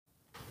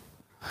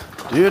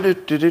Do do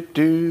do do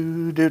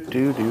do do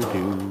do do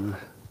do.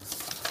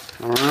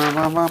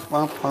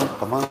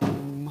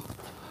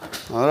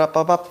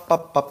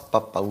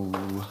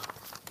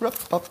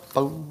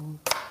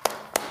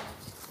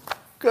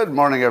 Good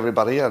morning,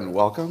 everybody, and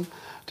welcome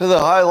to the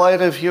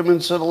highlight of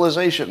human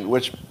civilization,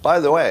 which, by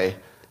the way,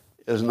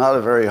 is not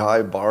a very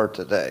high bar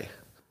today.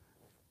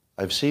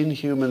 I've seen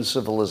human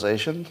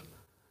civilization.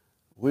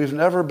 We've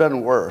never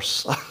been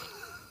worse.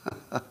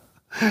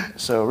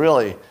 So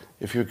really,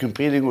 if you're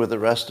competing with the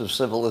rest of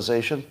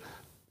civilization,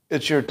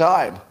 it's your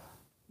time.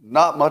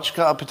 Not much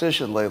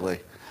competition lately.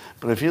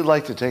 But if you'd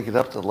like to take it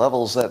up to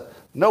levels that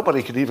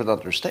nobody can even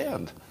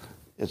understand,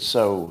 it's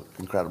so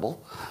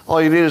incredible.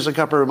 All you need is a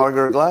cup or a mug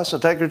or a glass, a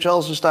tankard,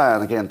 chalice, a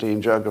stein, a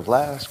canteen, jug, a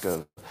flask,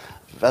 a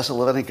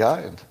vessel of any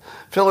kind.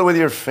 Fill it with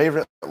your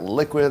favorite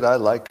liquid. I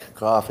like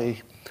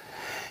coffee.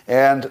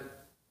 And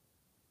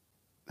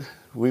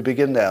we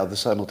begin now the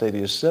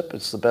simultaneous sip.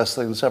 It's the best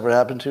thing that's ever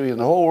happened to you in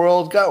the whole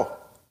world. Go.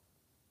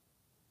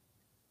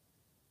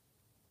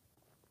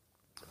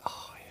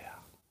 Oh, yeah.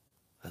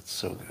 That's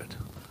so good.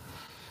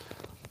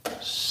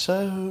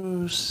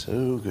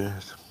 So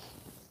good.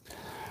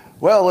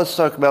 Well, let's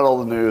talk about all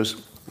the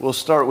news. We'll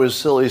start with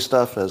silly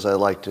stuff, as I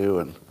like to,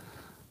 and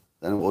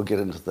then we'll get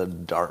into the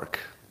dark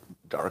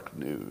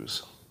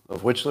news,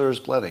 of which there is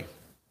plenty.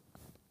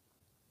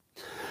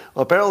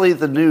 Well, apparently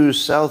the new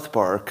South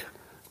Park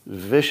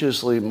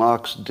viciously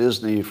mocks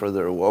Disney for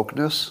their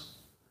wokeness.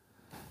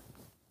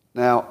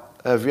 Now,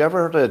 have you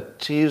ever heard a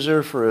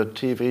teaser for a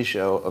TV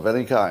show of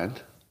any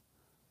kind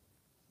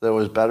that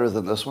was better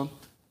than this one?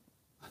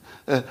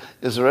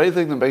 Is there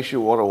anything that makes you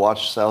want to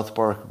watch South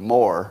Park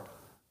more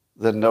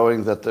than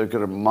knowing that they're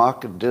going to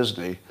mock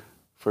Disney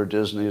for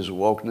Disney's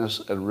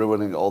wokeness and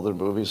ruining all their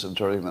movies and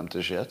turning them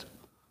to shit?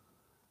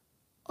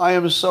 I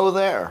am so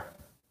there.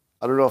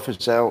 I don't know if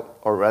it's out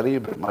already,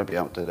 but it might be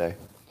out today.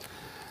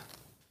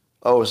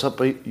 Oh,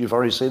 you've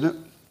already seen it?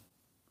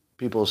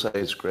 People say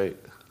it's great.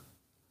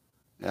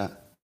 Yeah.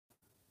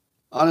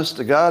 Honest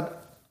to God,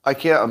 I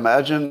can't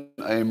imagine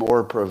a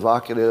more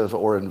provocative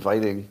or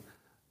inviting,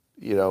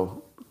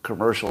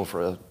 commercial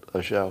for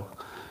a show.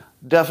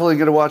 Definitely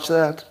going to watch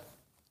that.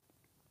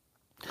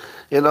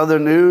 In other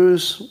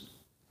news,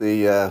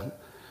 the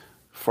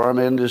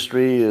pharma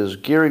industry is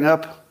gearing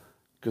up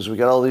because we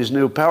got all these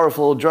new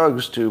powerful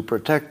drugs to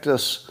protect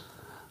us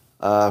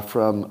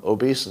from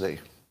obesity.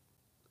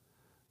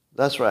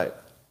 That's right.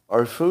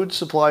 Our food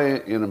supply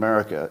in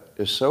America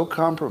is so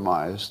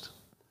compromised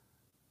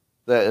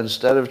that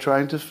instead of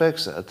trying to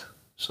fix it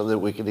so that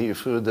we can eat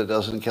food that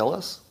doesn't kill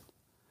us,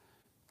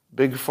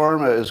 Big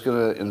Pharma is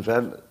going to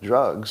invent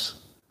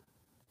drugs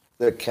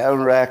that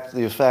counteract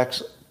the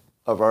effects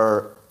of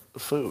our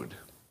food.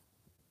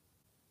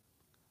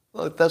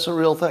 Look, that's a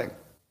real thing.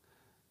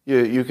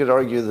 You could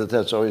argue that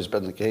that's always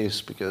been the case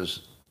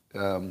because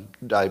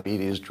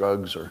diabetes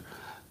drugs are,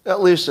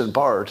 at least in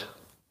part,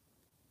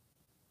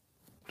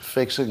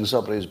 fixing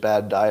somebody's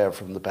bad diet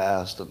from the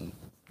past and,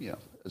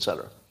 et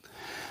cetera.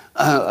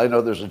 I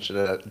know there's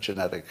a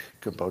genetic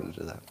component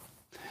to that.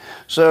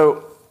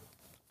 So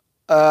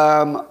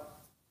I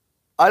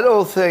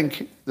don't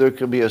think there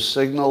can be a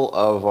signal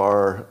of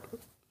our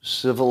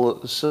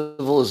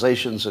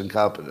civilization's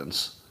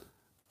incompetence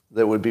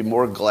that would be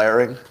more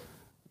glaring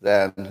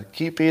than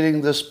keep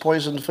eating this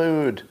poisoned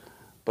food,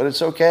 but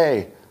it's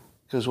okay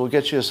because we'll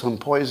get you some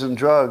poison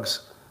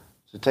drugs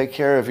to take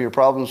care of your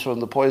problems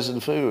from the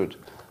poisoned food.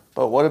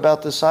 But what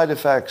about the side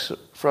effects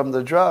from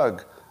the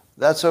drug?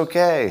 That's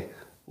okay.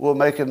 We'll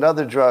make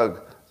another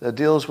drug that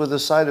deals with the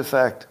side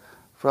effect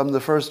from the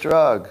first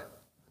drug.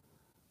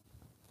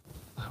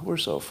 We're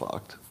so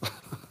fucked.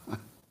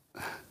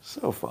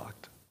 So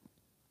fucked.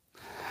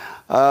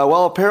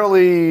 Well,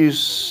 apparently,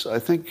 I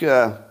think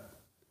on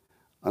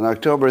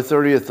October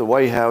 30th, the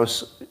White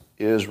House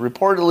is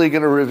reportedly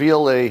going to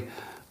reveal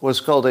what's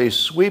called a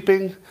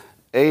sweeping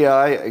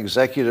AI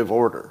executive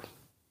order.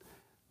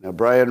 Now,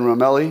 Brian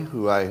Romelli,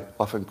 who I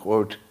often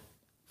quote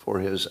for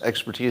his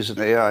expertise in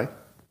AI,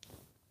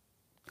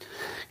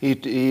 he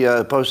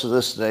posted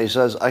this today. He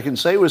says, "I can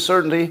say with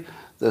certainty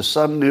that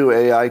some new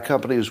AI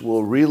companies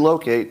will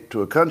relocate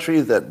to a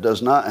country that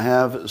does not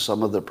have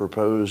some of the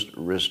proposed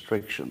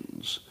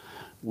restrictions.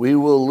 We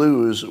will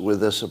lose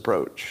with this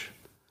approach."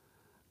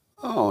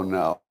 Oh,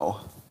 no.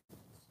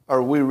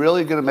 Are we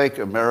really going to make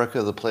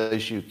America the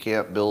place you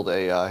can't build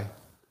AI?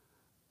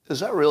 Is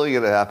that really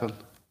going to happen?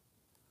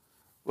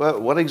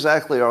 What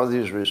exactly are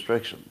these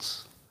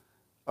restrictions?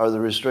 Are the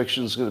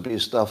restrictions going to be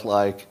stuff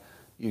like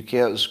you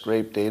can't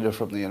scrape data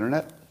from the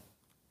internet?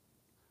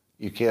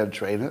 You can't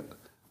train it?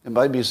 It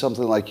might be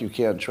something like you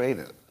can't train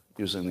it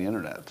using the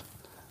internet.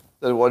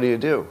 Then what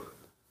do?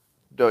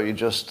 Don't you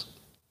just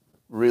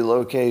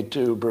relocate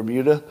to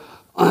Bermuda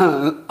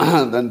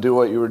and then do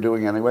what you were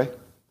doing anyway?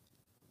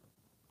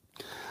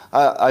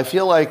 I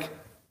feel like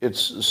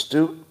it's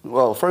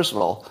well, first of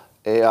all,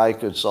 AI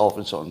could solve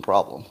its own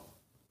problem.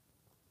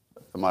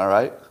 Am I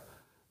right?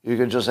 You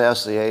could just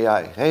ask the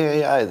AI, "Hey,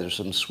 AI, there's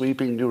some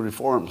sweeping new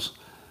reforms.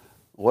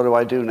 What do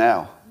I do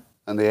now?"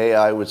 And the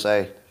AI would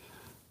say,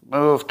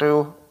 move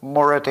to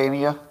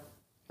Mauritania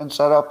and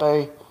set up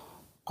a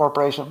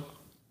corporation?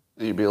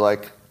 And you'd be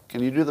like,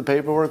 can you do the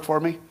paperwork for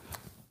me?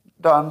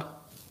 Done.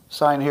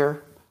 Sign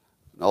here.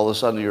 And all of a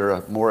sudden you're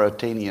a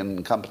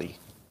Mauritanian company.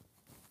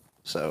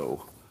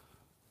 So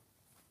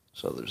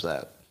there's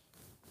that.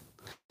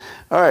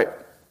 All right.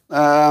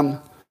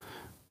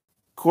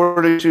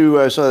 According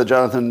to, I saw the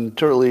Jonathan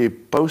Turley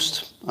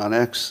post on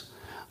X,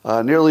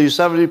 nearly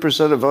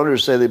 70% of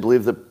voters say they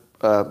believe that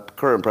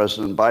current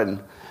President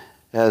Biden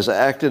has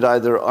acted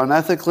either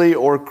unethically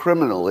or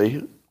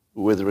criminally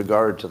with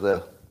regard to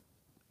the,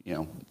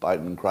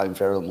 Biden crime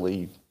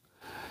family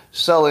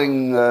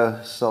selling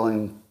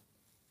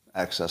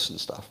access and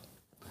stuff.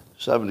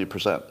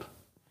 70%.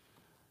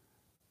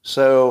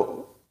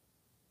 So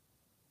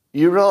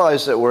you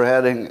realize that we're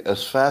heading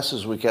as fast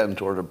as we can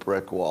toward a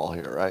brick wall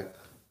here, right?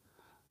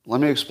 Let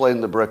me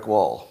explain the brick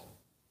wall.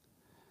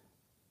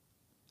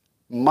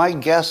 My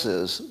guess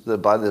is that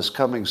by this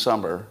coming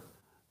summer,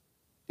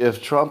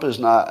 if Trump is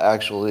not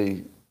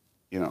actually,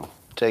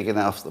 taken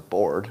off the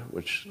board,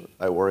 which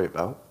I worry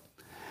about,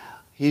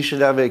 he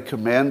should have a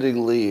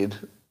commanding lead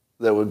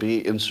that would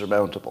be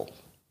insurmountable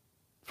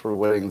for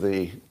winning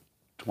the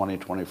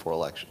 2024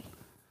 election.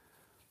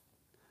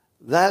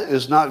 That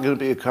is not going to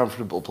be a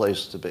comfortable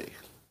place to be.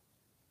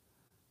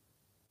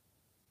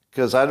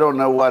 Because I don't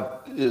know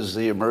what is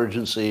the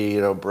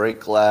emergency, break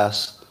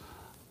glass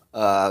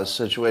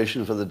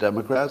situation for the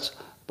Democrats,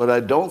 but I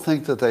don't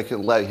think that they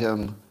can let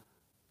him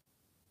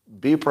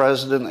be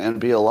president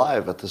and be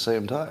alive at the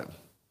same time.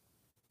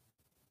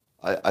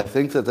 I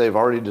think that they've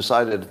already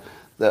decided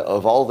that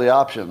of all the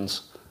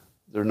options,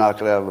 they're not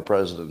going to have a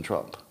President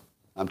Trump.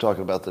 I'm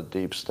talking about the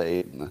deep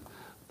state and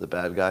the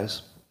bad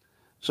guys.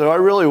 So I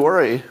really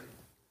worry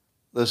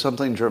that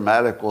something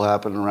dramatic will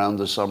happen around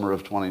the summer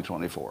of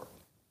 2024.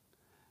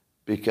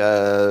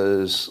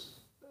 Because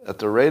at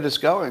the rate it's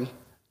going,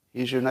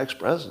 he's your next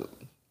president.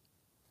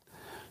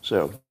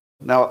 So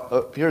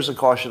now here's a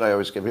caution I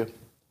always give you.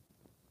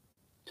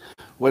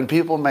 When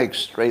people make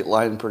straight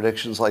line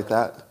predictions like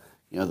that,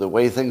 the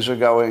way things are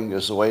going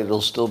is the way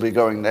it'll still be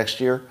going next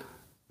year,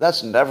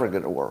 that's never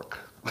going to work.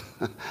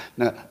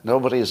 No,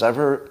 nobody's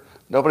ever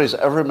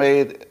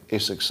made a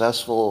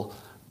successful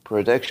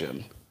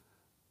prediction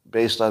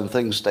based on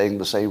things staying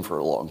the same for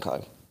a long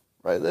time,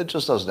 right? That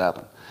just doesn't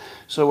happen.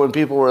 So when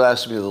people were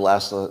asking me the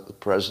last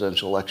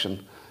presidential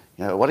election,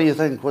 what do you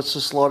think? What's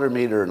the slaughter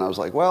meter? And I was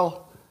like,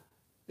 well,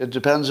 it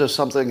depends if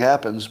something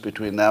happens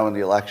between now and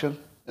the election.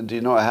 And do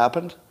you know what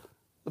happened?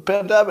 The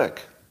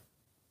pandemic.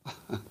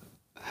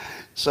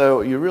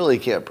 So you really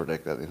can't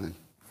predict anything.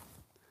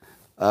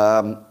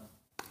 But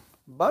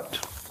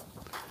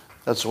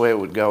that's the way it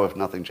would go if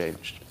nothing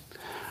changed.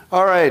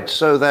 All right,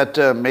 so that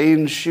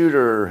Maine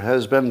shooter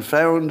has been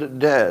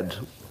found dead.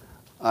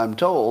 I'm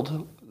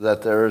told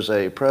that there's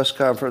a press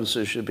conference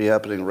that should be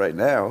happening right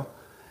now.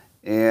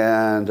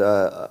 And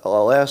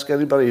I'll ask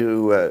anybody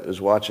who is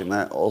watching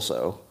that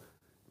also,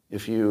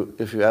 if you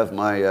have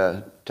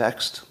my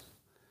text,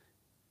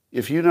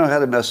 if you know how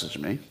to message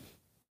me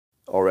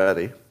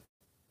already,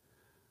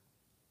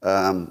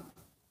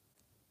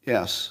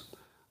 yes,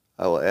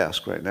 I will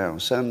ask right now,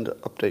 send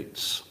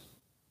updates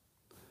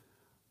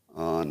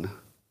on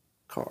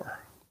car.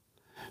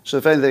 So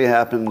if anything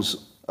happens,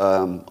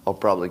 I'll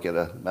probably get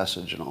a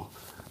message and I'll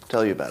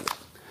tell you about it.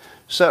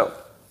 So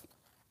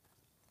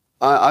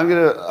I'm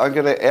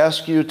gonna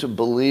ask you to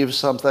believe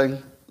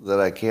something that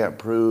I can't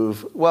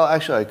prove. Well,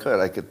 actually,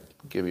 I could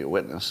give you a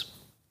witness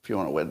if you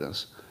want a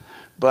witness.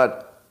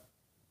 But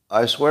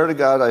I swear to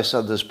God, I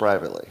said this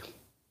privately.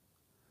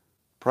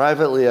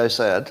 Privately, I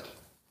said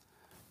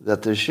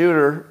that the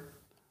shooter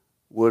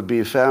would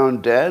be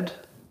found dead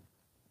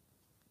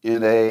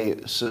in a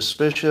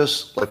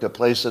suspicious, like a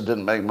place that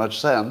didn't make much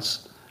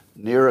sense,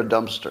 near a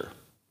dumpster.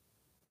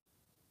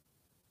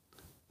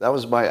 That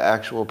was my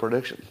actual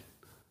prediction,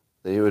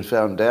 that he would be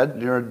found dead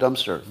near a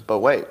dumpster. But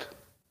wait,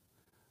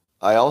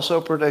 I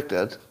also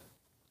predicted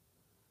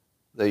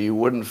that you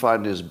wouldn't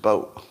find his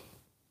boat.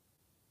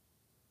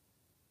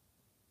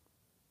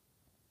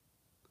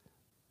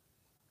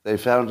 They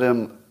found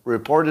him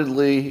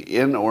reportedly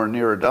in or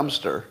near a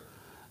dumpster,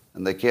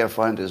 and they can't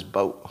find his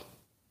boat.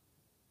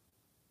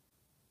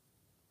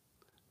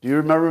 Do you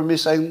remember me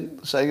saying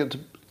it to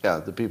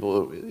the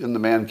people in the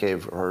man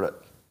cave heard it?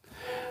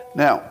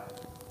 Now,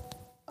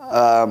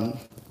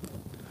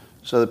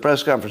 so the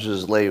press conference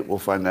is late, we'll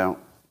find out.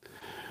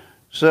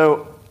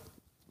 So,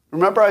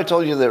 remember I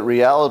told you that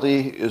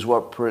reality is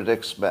what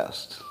predicts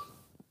best.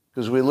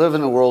 Because we live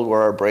in a world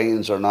where our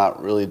brains are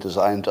not really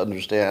designed to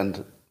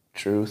understand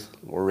truth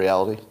or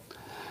reality.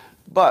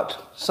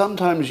 But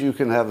sometimes you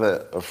can have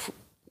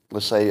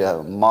let's say,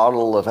 a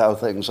model of how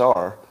things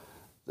are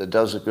that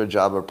does a good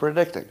job of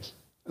predicting.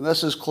 And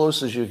that's as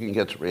close as you can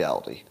get to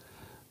reality.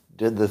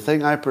 Did the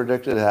thing I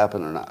predicted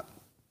happen or not?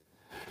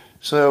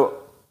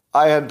 So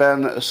I had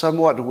been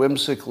somewhat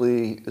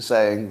whimsically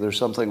saying there's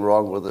something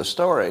wrong with the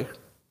story.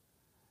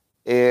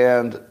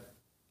 And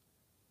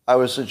I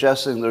was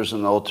suggesting there's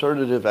an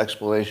alternative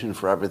explanation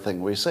for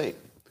everything we see.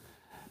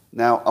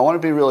 Now, I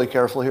want to be really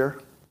careful here.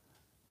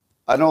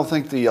 I don't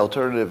think the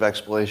alternative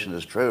explanation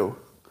is true.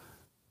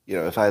 You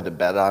know, if I had to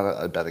bet on it,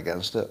 I'd bet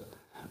against it.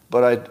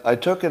 But I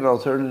took an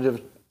alternative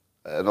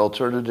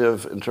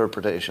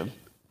interpretation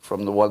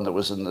from the one that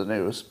was in the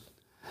news.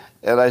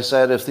 And I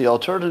said, if the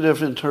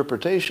alternative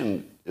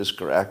interpretation is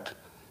correct,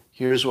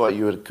 here's what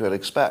you could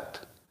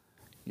expect.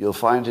 You'll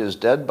find his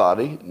dead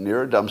body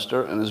near a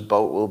dumpster and his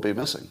boat will be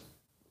missing.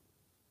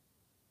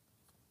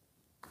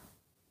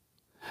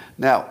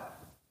 Now,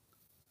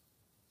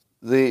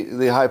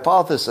 the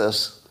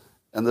hypothesis,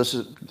 and this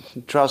is,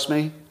 trust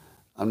me,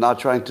 I'm not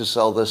trying to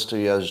sell this to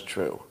you as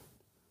true.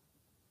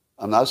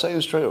 I'm not saying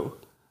it's true.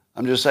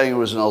 I'm just saying it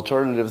was an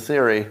alternative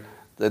theory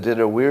that did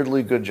a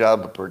weirdly good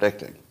job of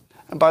predicting.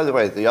 And by the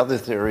way, the other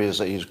theory is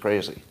that he's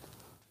crazy.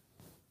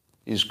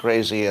 He's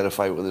crazy, he had a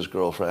fight with his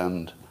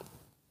girlfriend.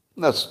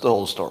 That's the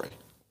whole story,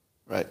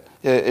 right?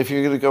 If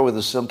you're going to go with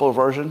the simple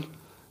version,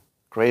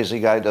 crazy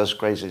guy does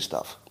crazy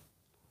stuff.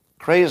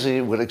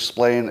 Crazy would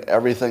explain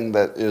everything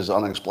that is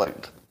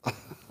unexplained.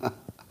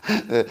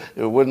 It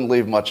wouldn't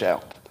leave much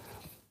out.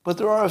 But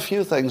there are a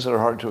few things that are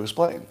hard to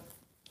explain.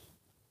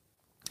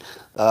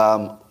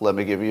 Let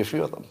me give you a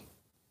few of them.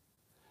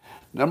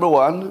 Number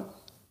one,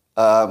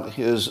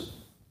 his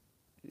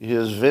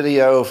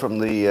video from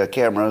the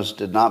cameras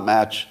did not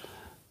match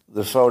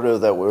the photo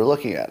that we're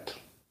looking at.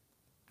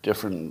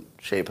 Different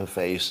shape of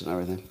face and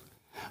everything.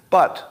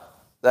 But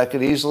that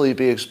could easily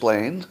be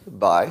explained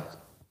by,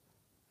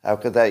 how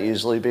could that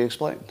easily be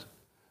explained?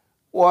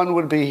 One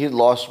would be he'd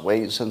lost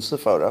weight since the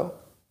photo.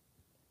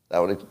 That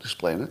would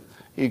explain it.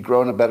 He'd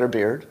grown a better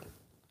beard.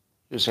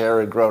 His hair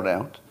had grown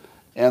out.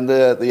 And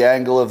the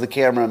angle of the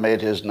camera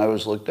made his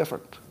nose look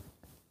different.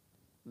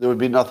 There would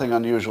be nothing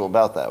unusual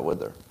about that, would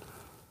there?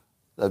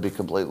 That'd be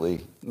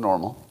completely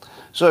normal.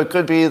 So it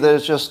could be that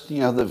it's just,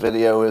 the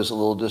video is a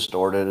little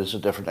distorted. It's a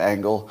different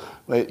angle.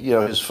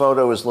 His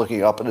photo is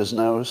looking up at his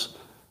nose.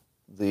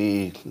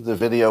 The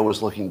video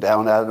was looking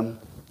down at him.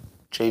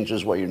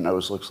 Changes what your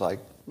nose looks like.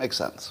 Makes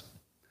sense.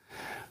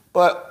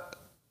 But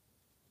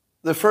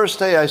the first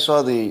day I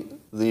saw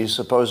the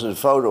supposed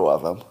photo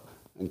of him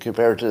and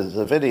compared to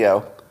the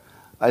video,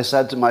 I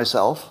said to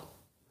myself,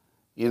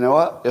 you know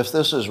what? If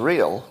this is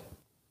real,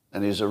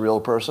 and he's a real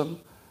person,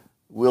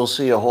 we'll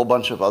see a whole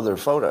bunch of other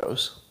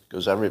photos,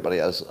 because everybody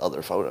has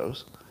other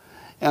photos.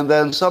 And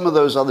then some of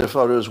those other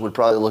photos would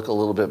probably look a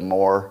little bit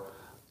more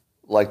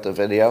like the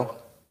video.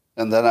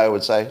 And then I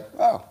would say,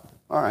 oh,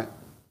 all right.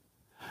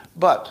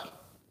 But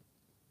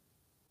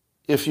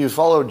if you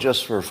followed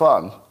just for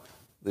fun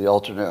the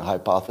alternate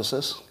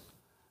hypothesis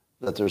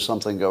that there's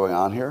something going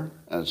on here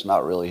and it's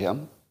not really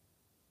him,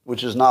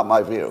 which is not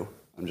my view,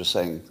 I'm just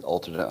saying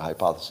alternate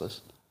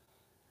hypothesis,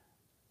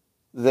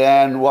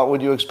 then what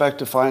would you expect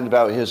to find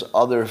about his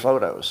other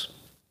photos?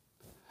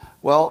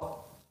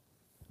 Well,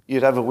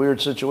 you'd have a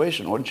weird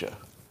situation, wouldn't you?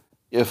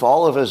 If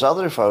all of his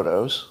other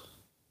photos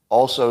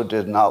also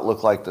did not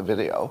look like the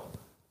video,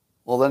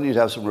 well, then you'd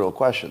have some real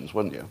questions,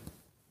 wouldn't you?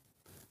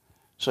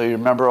 So you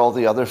remember all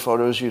the other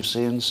photos you've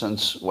seen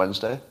since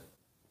Wednesday?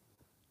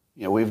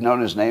 We've known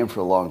his name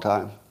for a long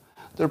time.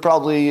 They're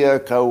probably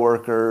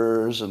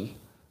co-workers and...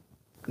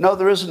 No,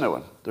 there is a new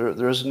one.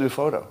 There is a new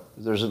photo.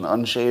 There's an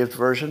unshaved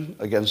version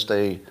against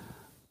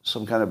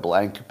some kind of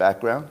blank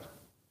background.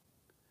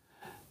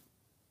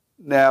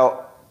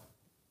 Now,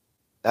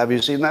 have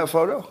you seen that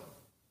photo?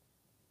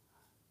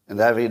 And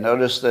have you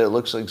noticed that it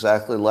looks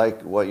exactly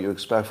like what you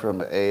expect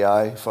from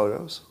AI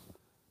photos?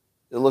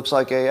 It looks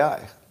like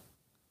AI.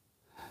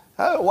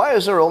 Why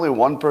is there only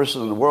one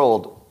person in the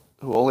world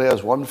who only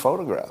has one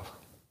photograph?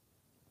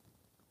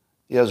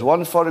 He has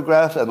one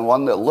photograph and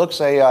one that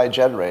looks AI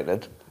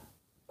generated.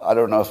 I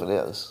don't know if it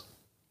is.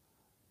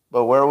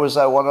 But where was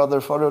that one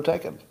other photo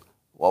taken?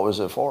 What was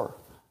it for?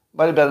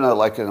 Might have been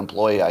like an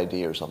employee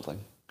ID or something,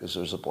 because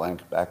there's a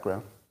blank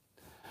background.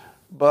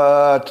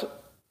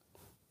 But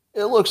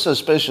it looks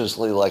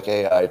suspiciously like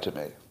AI to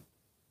me.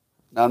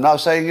 Now, I'm not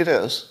saying it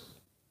is,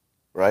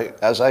 right?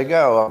 As I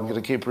go, I'm going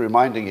to keep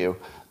reminding you,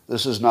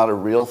 this is not a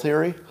real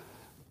theory.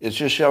 It's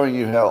just showing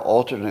you how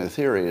alternate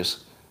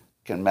theories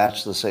can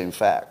match the same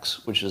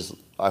facts, which is,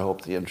 I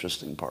hope, the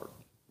interesting part.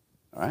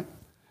 All right?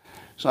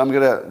 So I'm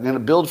going to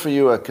build for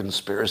you a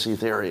conspiracy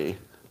theory,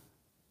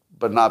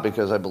 but not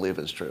because I believe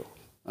it's true.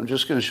 I'm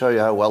just going to show you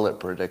how well it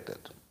predicted.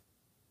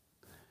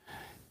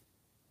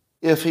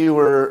 If he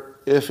were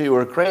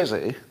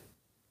crazy,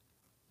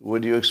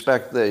 would you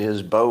expect that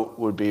his boat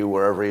would be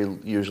wherever he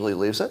usually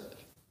leaves it?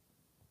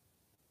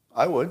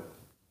 I would.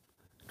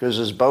 Because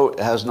his boat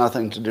has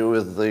nothing to do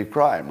with the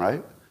crime,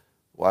 right?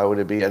 Why would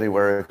it be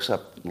anywhere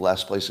except the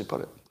last place he put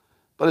it?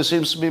 But it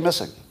seems to be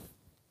missing.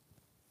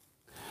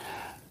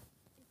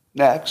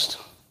 Next,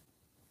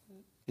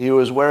 he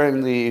was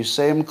wearing the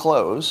same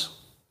clothes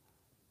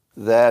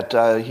that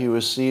he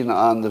was seen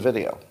on the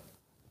video.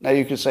 Now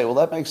you could say, well,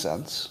 that makes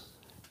sense.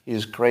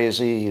 He's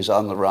crazy, he's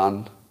on the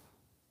run,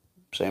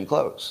 same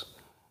clothes.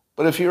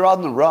 But if you're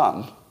on the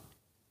run,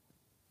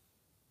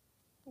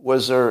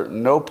 was there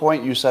no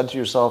point you said to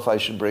yourself, I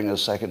should bring a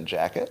second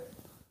jacket?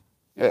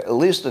 At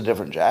least a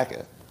different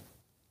jacket.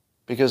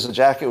 Because the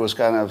jacket was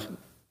kind of,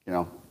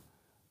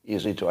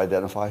 easy to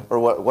identify, or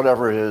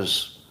whatever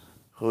his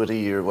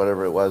hoodie or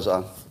whatever it was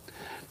on.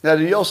 Now,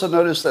 did you also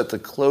notice that the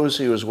clothes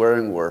he was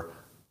wearing were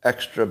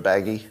extra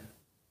baggy?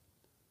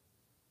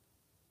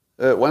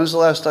 When's the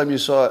last time you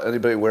saw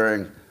anybody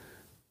wearing,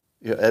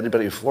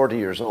 anybody 40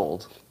 years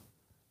old,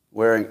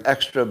 wearing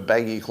extra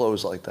baggy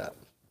clothes like that?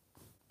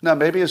 Now,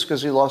 maybe it's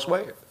because he lost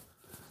weight.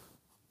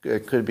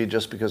 It could be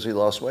just because he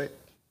lost weight.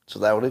 So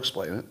that would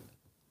explain it.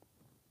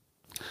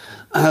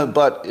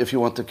 But if you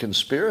want the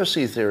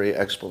conspiracy theory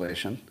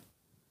explanation,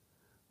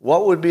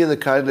 what would be the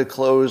kind of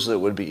clothes that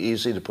would be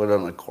easy to put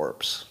on a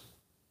corpse?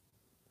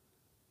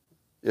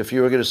 If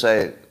you were going to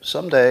say,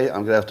 someday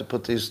I'm going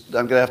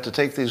to have to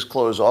take these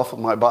clothes off of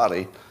my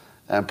body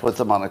and put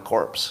them on a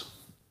corpse,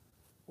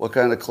 what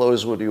kind of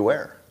clothes would you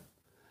wear?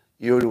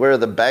 You would wear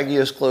the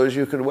baggiest clothes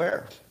you could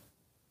wear,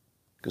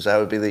 because that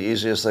would be the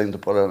easiest thing to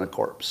put on a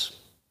corpse.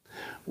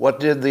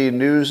 What did the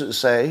news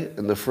say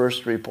in the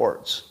first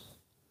reports?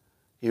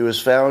 He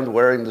was found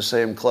wearing the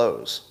same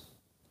clothes.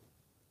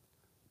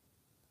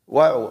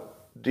 Why,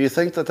 do you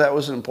think that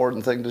was an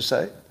important thing to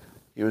say?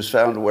 He was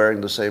found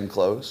wearing the same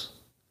clothes?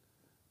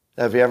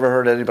 Have you ever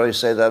heard anybody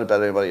say that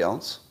about anybody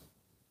else?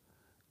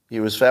 He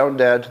was found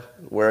dead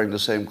wearing the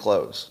same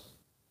clothes.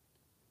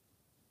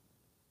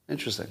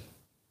 Interesting.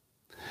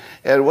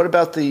 And what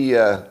about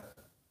the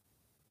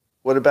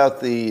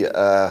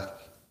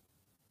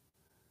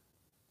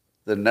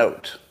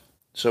note?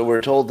 So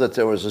we're told that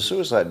there was a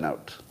suicide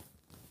note.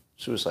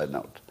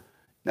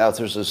 Now, if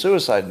there's a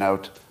suicide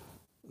note,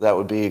 that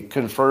would be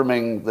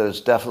confirming that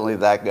it's definitely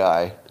that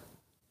guy,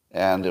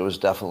 and it was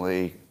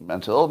definitely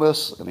mental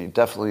illness, and he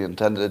definitely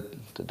intended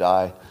to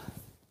die.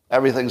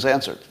 Everything's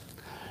answered.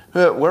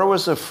 Where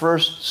was the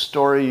first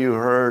story you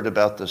heard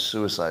about the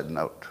suicide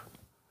note?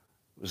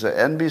 Was it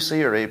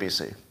NBC or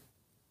ABC?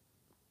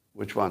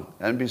 Which one?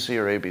 NBC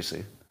or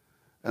ABC?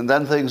 And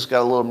then things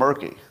got a little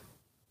murky,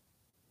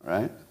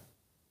 right?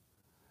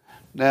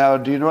 Now,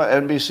 do you know what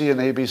NBC and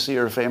ABC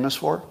are famous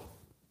for?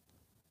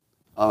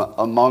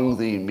 Among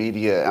the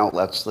media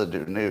outlets that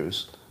do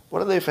news,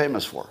 what are they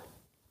famous for?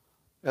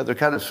 Yeah, they're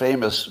kind of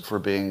famous for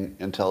being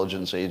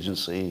intelligence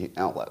agency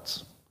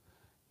outlets.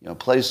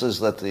 Places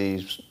that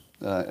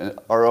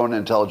our own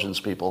intelligence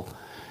people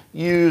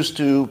use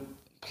to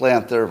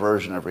plant their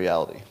version of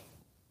reality.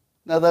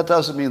 Now, that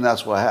doesn't mean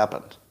that's what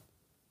happened.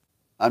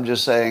 I'm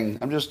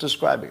just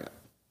describing it.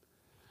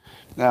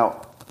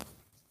 Now,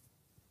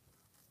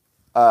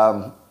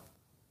 and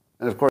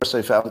of course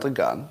they found the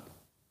gun,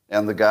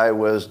 and the guy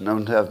was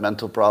known to have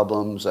mental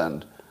problems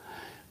and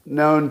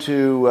known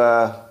to,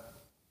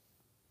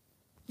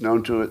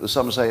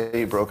 some say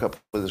he broke up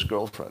with his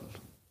girlfriend,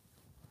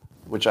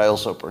 which I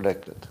also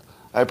predicted.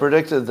 I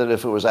predicted that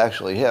if it was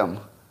actually him,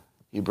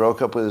 he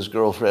broke up with his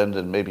girlfriend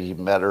and maybe he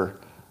met her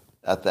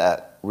at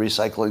that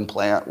recycling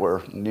plant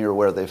near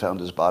where they found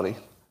his body,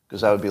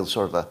 because that would be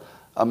sort of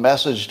a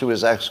message to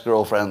his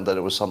ex-girlfriend that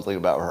it was something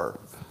about her.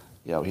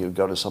 He would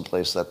go to some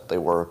place that they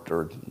worked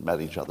or met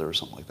each other or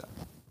something like that.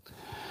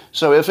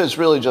 So if it's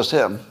really just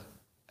him,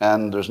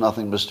 and there's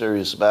nothing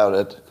mysterious about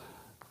it,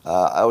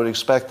 I would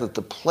expect that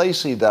the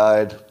place he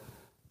died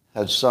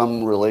had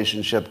some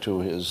relationship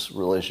to his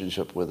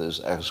relationship with his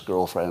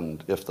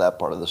ex-girlfriend, if that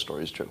part of the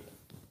story is true.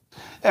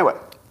 Anyway,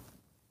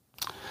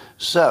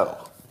 so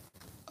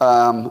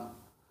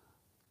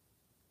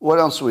what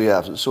else do we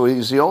have? So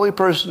he's the only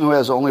person who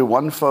has only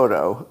one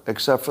photo,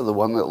 except for the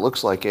one that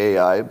looks like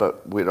AI,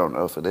 but we don't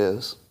know if it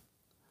is.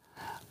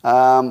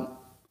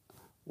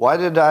 Why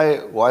did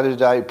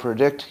I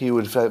predict he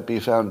would be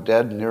found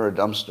dead near a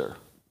dumpster?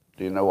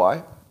 Do you know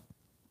why?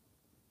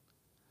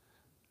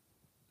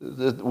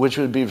 Which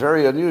would be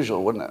very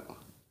unusual, wouldn't it?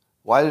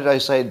 Why did I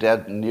say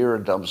dead near a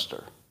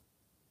dumpster?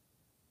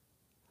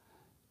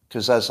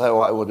 Because that's how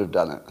I would have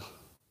done it.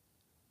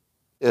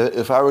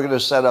 If I were going to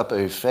set up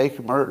a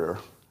fake murder,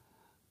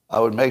 I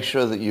would make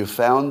sure that you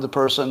found the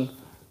person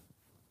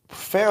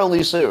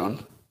fairly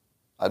soon.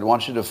 I'd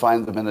want you to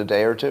find them in a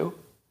day or two,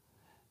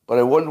 but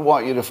I wouldn't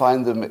want you to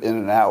find them in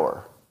an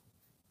hour.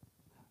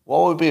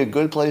 What would be a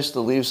good place to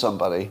leave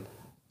somebody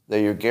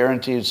that you're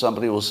guaranteed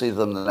somebody will see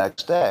them the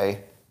next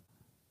day,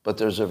 but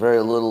there's a very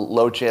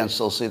low chance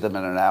they'll see them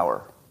in an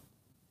hour?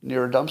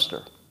 Near a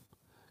dumpster.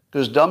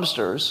 Because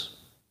dumpsters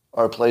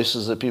are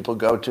places that people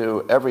go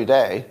to every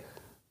day,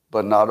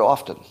 but not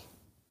often.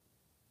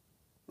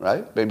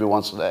 Right? Maybe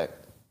once a day.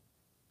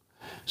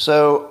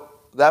 So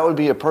that would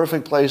be a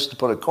perfect place to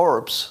put a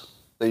corpse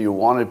that you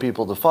wanted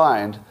people to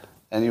find,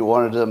 and you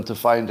wanted them to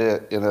find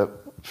it in a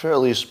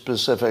fairly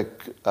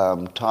specific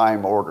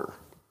time order.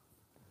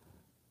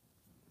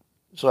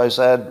 So I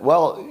said,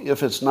 well,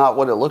 if it's not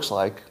what it looks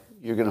like,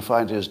 you're going to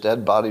find his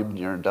dead body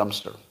near a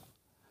dumpster.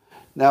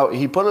 Now,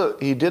 he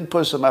did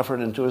put some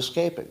effort into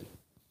escaping,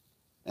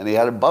 and he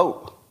had a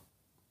boat.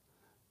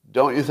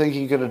 Don't you think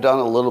he could have done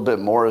a little bit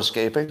more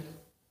escaping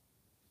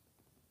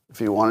if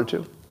he wanted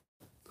to?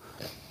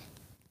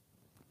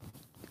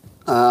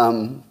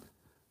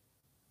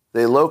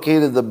 They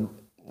located the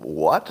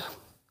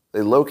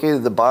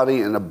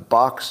body in a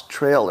box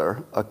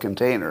trailer, a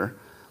container,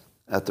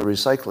 at the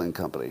recycling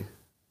company.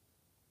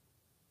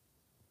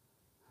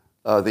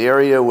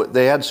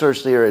 They had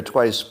searched the area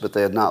twice, but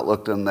they had not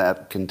looked in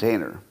that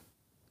container.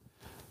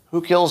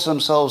 Who kills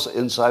themselves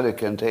inside a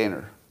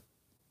container?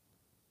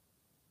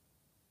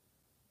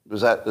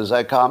 Is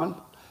that common?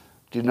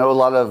 Do you know a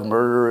lot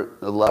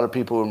of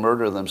people who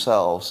murder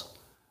themselves,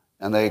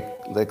 and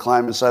they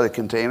climb inside a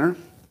container?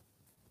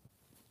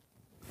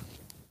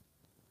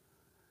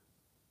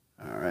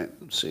 All right,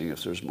 let's see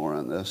if there's more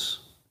on this.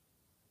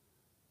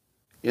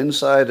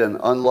 Inside an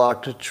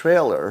unlocked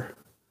trailer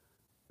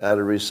at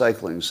a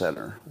recycling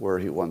center where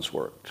he once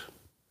worked.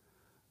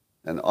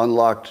 An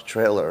unlocked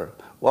trailer.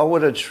 What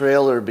would a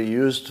trailer be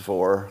used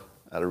for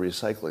at a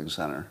recycling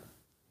center?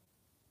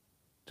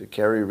 To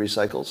carry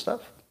recycled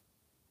stuff?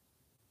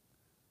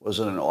 Was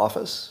it an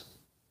office?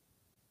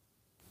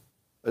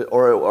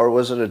 Or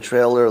was it a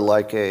trailer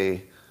like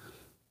a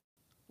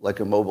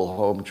mobile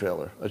home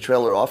trailer? A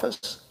trailer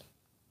office?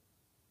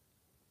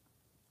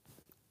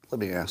 Let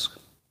me ask.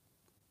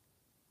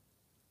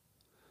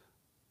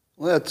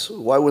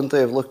 Why wouldn't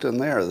they have looked in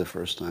there the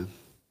first time?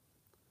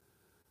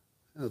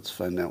 Let's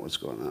find out what's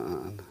going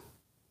on.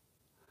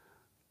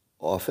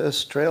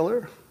 Office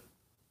trailer?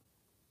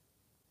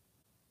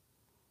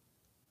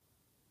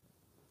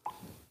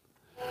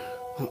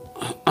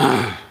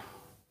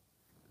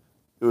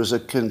 It was a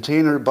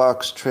container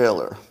box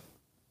trailer.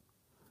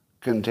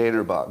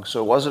 Container box.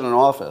 So it wasn't an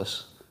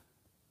office.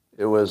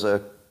 It was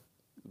a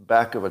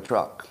back of a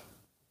truck.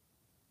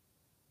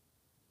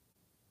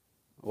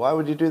 Why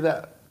would you do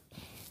that?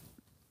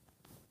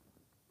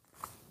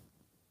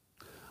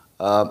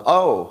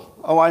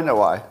 I know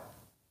why.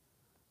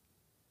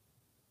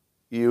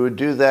 You would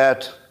do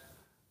that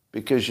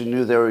because you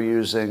knew they were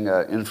using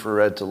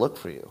infrared to look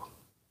for you,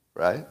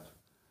 right?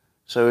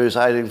 So he was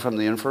hiding from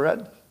the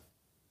infrared?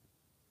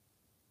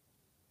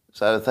 Is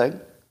that a thing?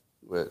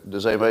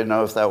 Does anybody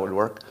know if that would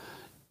work?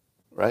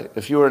 Right?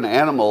 If you were an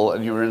animal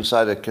and you were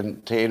inside a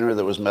container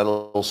that was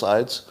metal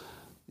sides,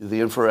 the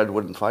infrared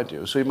wouldn't find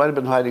you. So he might have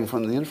been hiding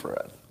from the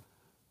infrared,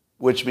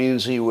 which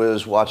means he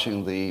was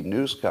watching the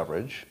news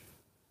coverage,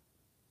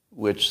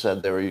 which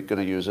said they were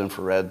going to use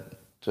infrared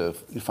to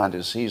find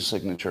his heat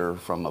signature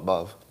from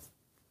above.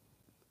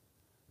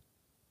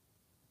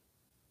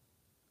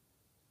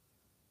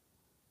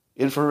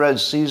 Infrared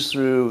sees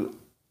through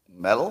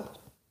metal?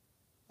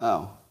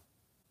 Oh.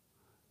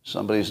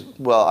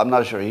 Well, I'm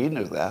not sure he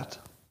knew that.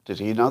 Did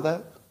he know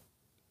that?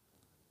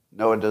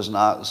 No, it does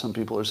not, some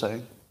people are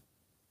saying.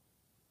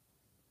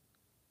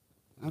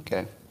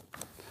 Okay.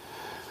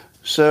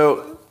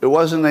 So it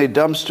wasn't a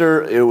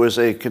dumpster, it was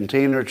a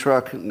container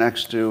truck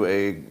next to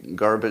a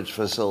garbage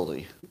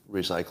facility.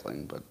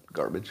 Recycling, but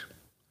garbage.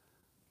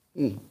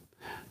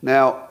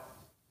 Now,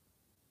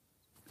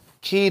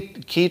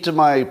 key to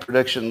my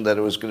prediction that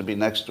it was going to be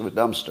next to a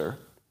dumpster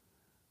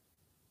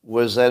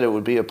was that it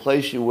would be a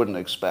place you wouldn't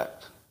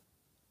expect.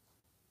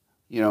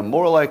 You know,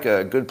 more like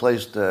a good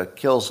place to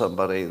kill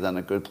somebody than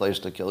a good place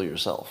to kill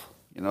yourself.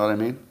 You know what I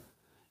mean?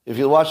 If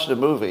you watched a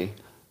movie,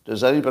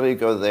 does anybody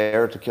go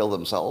there to kill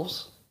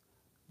themselves?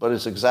 But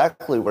it's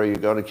exactly where you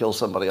go to kill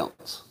somebody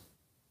else.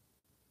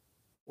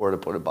 Or to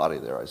put a body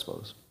there, I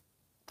suppose.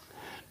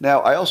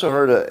 Now, I also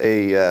heard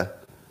a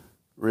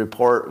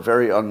report,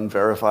 very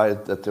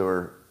unverified,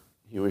 that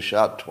he was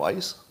shot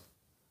twice.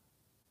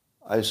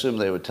 I assume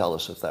they would tell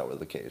us if that were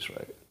the case,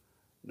 right?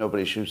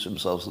 Nobody shoots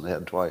themselves in the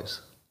head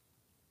twice.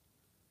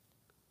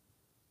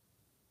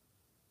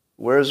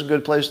 Where's a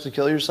good place to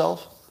kill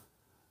yourself?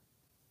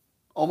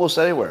 Almost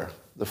anywhere.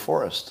 The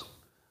forest.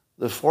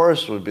 The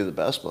forest would be the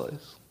best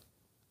place.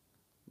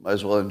 Might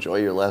as well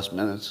enjoy your last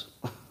minutes.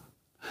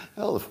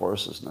 Hell, the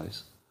forest is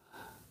nice.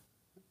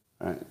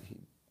 All right.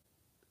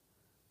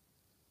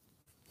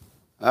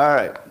 All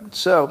right.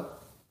 So,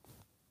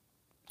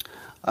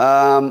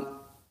 yeah,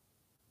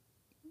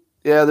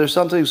 there's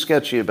something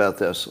sketchy about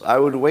this. I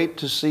would wait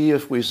to see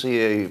if we see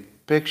a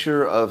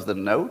picture of the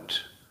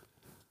note.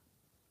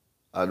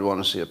 I'd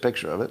want to see a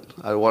picture of it.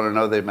 I'd want to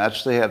know they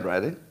match the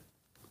handwriting,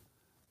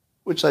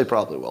 which they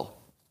probably will.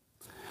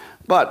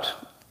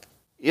 But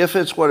if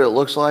it's what it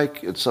looks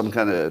like, it's some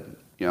kind of,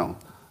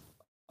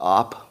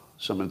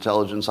 some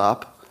intelligence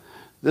op,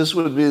 this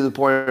would be the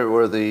point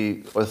where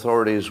the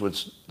authorities would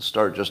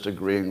start just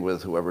agreeing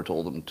with whoever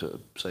told them to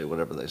say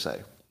whatever they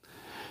say.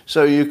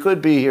 So you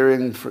could be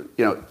hearing,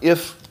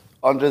 if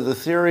under the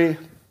theory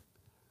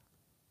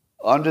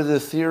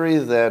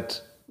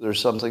that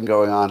there's something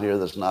going on here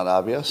that's not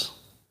obvious,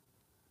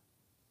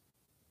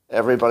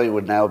 everybody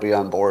would now be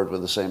on board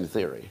with the same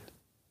theory.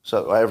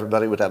 So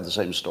everybody would have the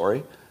same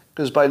story.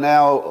 Because by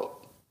now,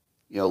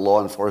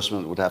 law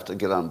enforcement would have to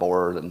get on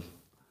board and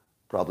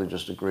probably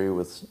just agree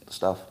with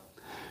stuff.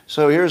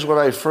 So here's what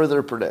I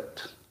further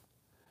predict.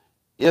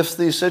 If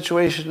the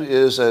situation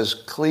is as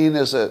clean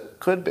as it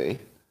could be,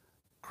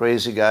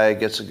 crazy guy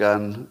gets a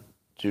gun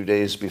 2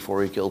 days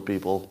before he killed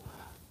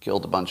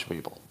a bunch of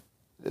people.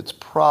 It's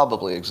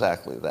probably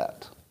exactly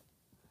that.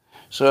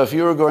 So if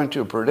you were going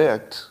to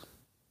predict,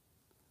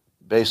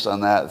 based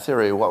on that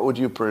theory, what would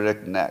you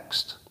predict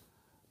next?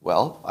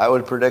 Well, I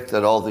would predict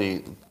that all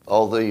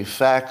the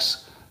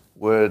facts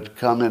would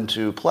come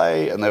into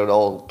play, and they would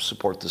all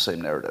support the same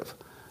narrative.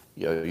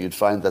 You'd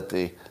find that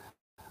the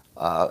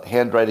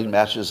handwriting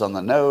matches on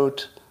the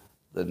note.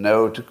 The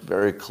note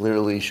very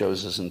clearly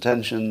shows his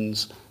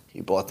intentions.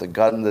 He bought the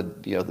gun the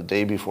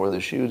day before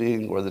the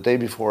shooting, or the day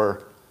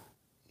before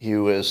he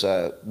was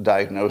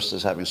diagnosed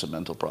as having some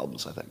mental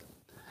problems, I think.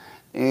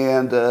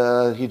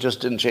 And he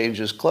just didn't change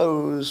his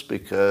clothes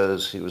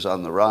because he was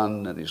on the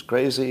run and he's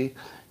crazy.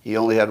 He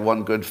only had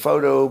one good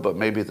photo, but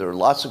maybe there are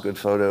lots of good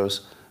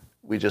photos.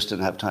 We just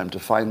didn't have time to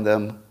find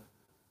them.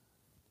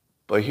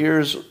 But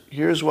here's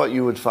what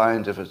you would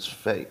find if it's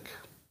fake.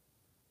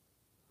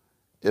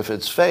 If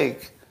it's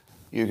fake,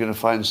 you're going to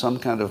find some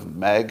kind of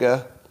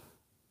MAGA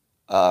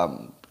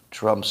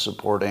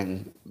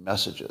Trump-supporting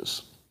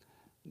messages.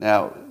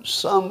 Now,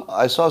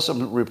 I saw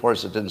some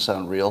reports that didn't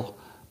sound real,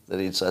 that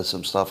he'd said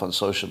some stuff on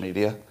social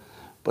media,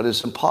 but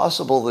it's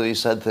impossible that he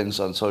said things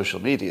on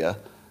social media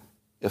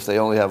if they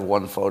only have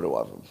one photo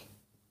of him.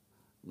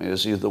 I mean,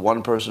 is he the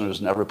one person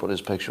who's never put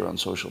his picture on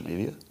social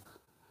media?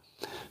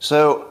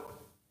 So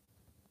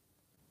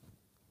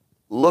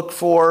look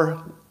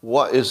for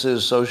what is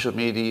his social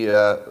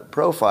media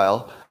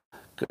profile,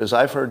 because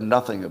I've heard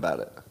nothing about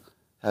it.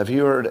 Have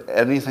you heard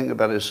anything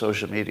about his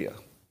social media?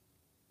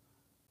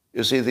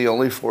 Is he the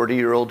only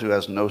 40-year-old who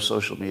has no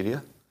social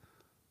media?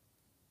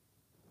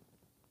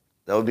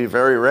 That would be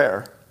very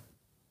rare.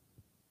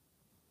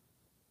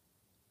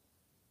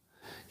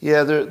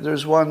 Yeah,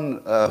 there's one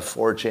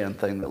 4chan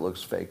thing that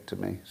looks fake to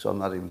me, so I'm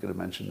not even going to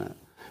mention that.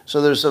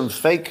 So there's some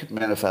fake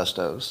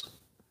manifestos,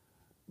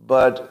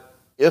 but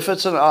if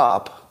it's an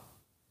op,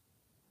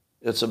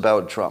 it's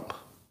about Trump.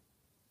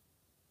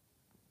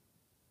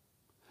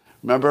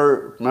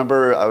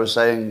 Remember I was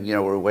saying,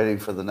 we're waiting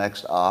for the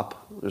next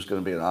op. There's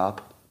going to be an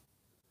op.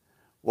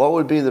 What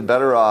would be the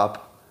better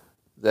op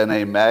than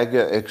a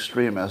MAGA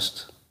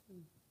extremist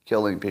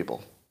killing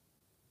people?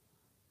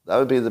 That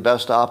would be the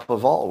best op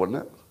of all,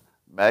 wouldn't it?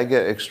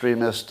 MAGA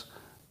extremist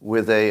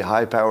with a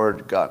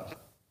high-powered gun.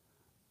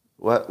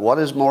 What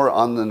is more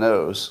on the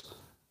nose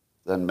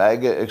than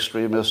MAGA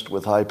extremist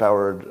with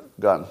high-powered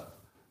gun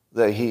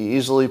that he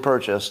easily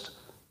purchased,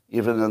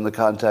 even in the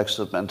context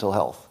of mental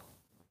health?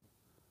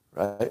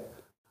 Right?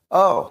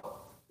 Oh,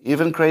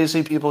 even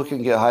crazy people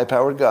can get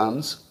high-powered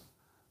guns,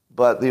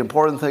 but the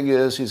important thing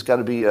is he's got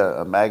to be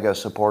a MAGA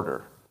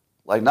supporter.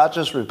 Like, not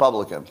just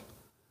Republican.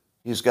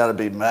 He's got to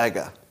be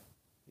MAGA.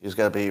 He's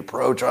got to be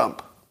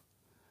pro-Trump.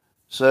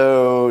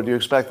 So do you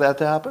expect that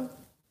to happen?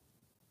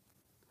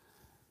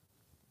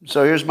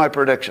 So here's my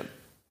prediction.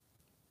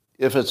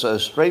 If it's a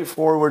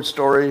straightforward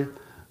story,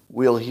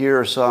 we'll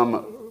hear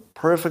some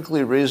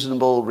perfectly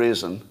reasonable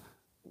reason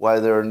why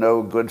there are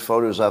no good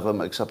photos of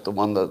him except the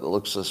one that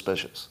looks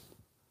suspicious.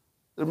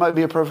 There might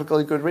be a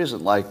perfectly good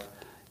reason, like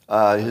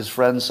his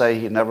friends say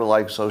he never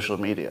liked social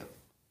media.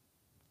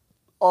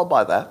 I'll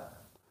buy that.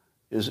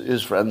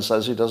 His friend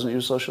says he doesn't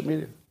use social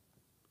media.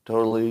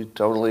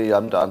 Totally,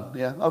 I'm done.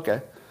 Yeah,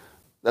 okay.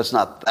 That's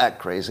not that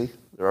crazy.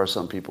 There are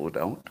some people who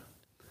don't.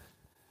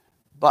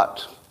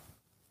 But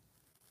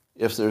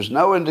if there's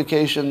no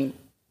indication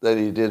that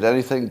he did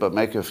anything but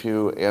make a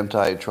few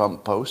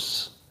anti-Trump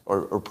posts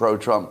or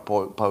pro-Trump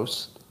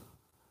posts,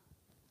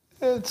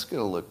 it's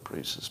going to look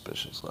pretty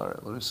suspicious. All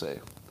right, let me see.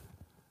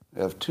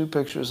 We have 2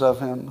 pictures of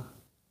him.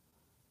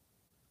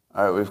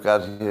 All right, we've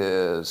got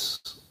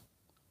his...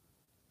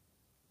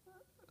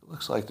 It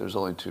looks like there's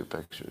only 2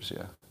 pictures,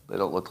 yeah. They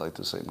don't look like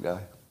the same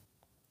guy.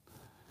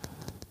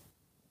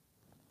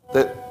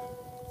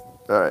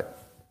 All right.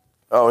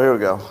 Oh, here we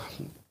go.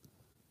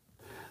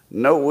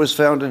 Note was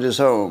found at his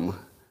home.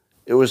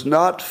 It was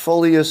not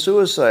fully a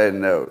suicide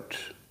note,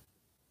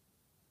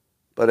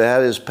 but it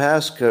had his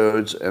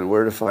passcodes and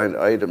where to find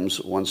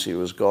items once he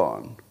was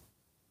gone.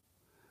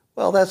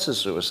 Well, that's a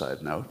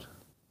suicide note,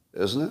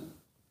 isn't it?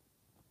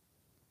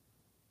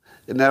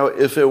 And now,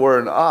 if it were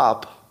an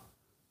op,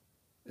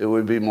 it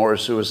would be more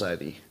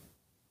suicide-y,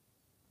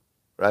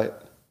 right?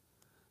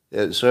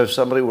 So if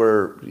somebody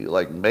were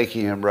like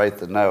making him write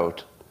the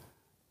note,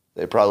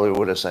 they probably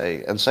would have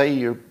say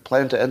you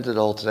plan to end it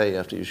all today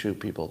after you shoot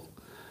people,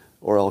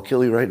 or I'll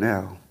kill you right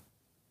now.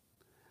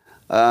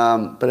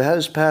 But it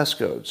has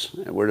passcodes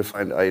and where to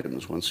find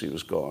items once he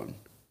was gone.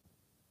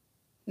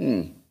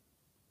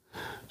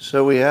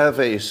 So we have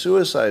a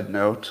suicide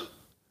note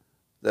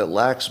that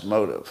lacks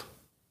motive,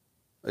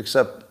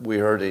 except we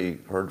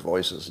heard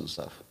voices and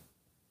stuff.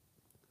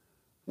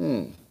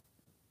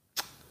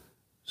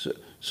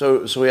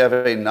 So we have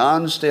a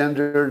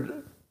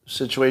non-standard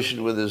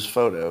situation with his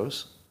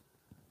photos,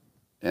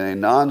 and a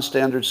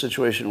non-standard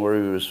situation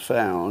where he was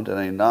found, and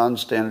a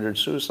non-standard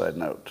suicide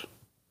note.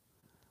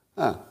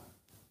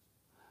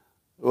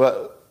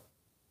 Well,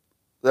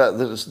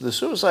 the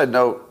suicide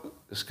note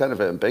is kind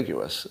of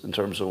ambiguous in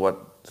terms of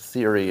what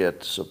theory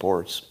it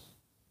supports.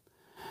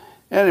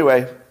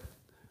 Anyway,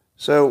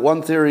 so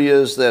one theory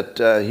is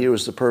that he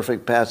was the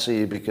perfect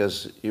patsy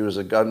because he was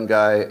a gun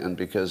guy and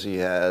because he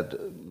had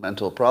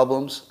mental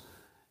problems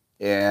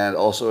and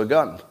also a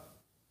gun.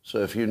 So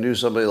if you knew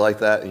somebody like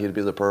that, he'd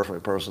be the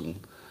perfect person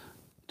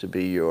to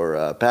be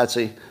your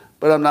patsy.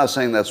 But I'm not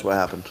saying that's what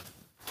happened.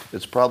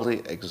 It's probably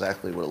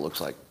exactly what it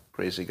looks like.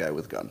 Crazy guy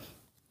with gun.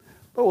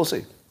 But we'll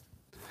see.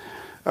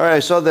 All right, I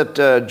saw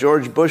that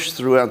George Bush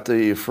threw out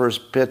the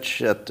first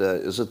pitch at,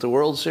 is it the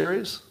World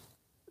Series?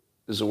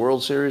 Is the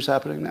World Series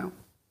happening now?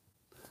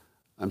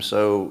 I'm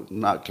so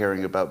not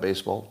caring about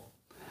baseball.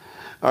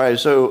 All right,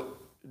 so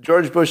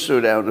George Bush threw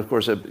it out. Of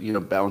course,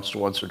 it bounced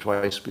once or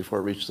twice before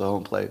it reached the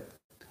home plate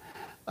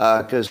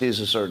because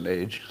he's a certain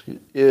age.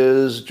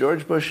 Is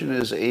George Bush in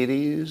his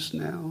 80s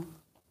now?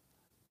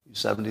 He's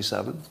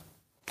 77.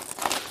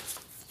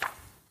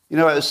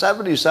 At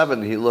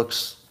 77, he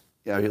looks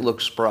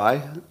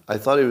spry. I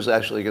thought he was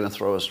actually going to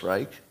throw a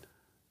strike,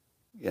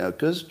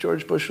 because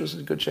George Bush was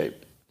in good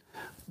shape.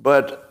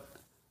 But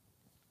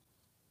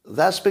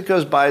that's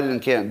because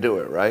Biden can't do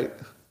it, right?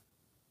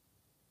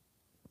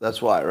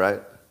 That's why,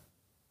 right?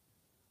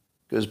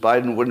 Because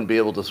Biden wouldn't be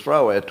able to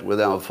throw it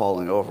without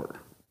falling over.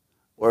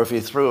 Or if he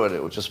threw it,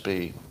 it would just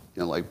be,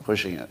 like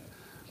pushing it.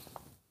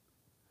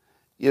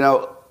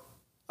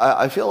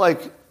 I feel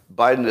like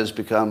Biden has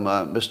become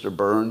Mr.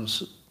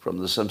 Burns from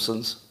The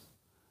Simpsons.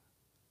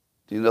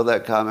 Do you know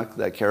that comic,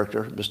 that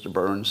character, Mr.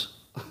 Burns?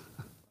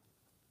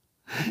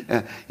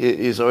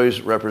 He's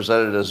always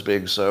represented as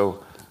being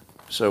so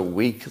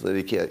weak that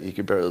he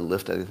can barely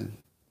lift anything.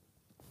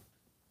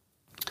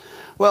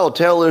 Well,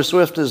 Taylor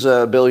Swift is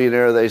a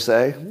billionaire, they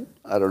say.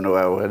 I don't know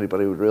how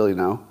anybody would really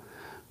know.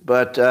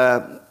 But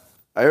I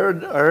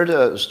heard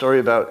a story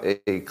about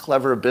a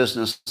clever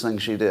business thing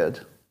she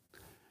did,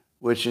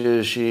 which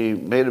is she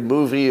made a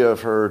movie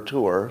of her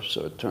tour,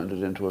 so it turned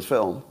it into a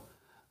film.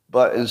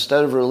 But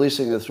instead of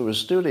releasing it through a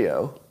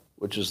studio,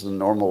 which is the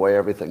normal way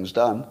everything's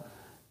done,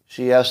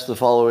 she asked the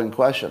following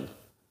question.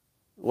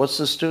 What's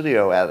the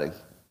studio adding?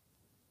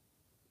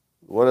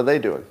 What are they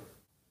doing?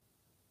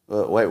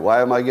 Wait,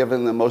 why am I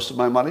giving them most of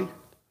my money?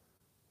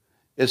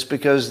 It's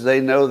because they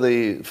know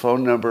the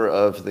phone number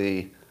of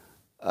the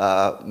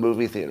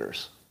movie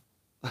theaters.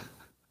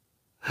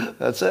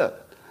 That's it.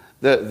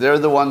 They're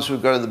the ones who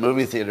go to the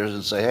movie theaters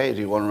and say, hey, do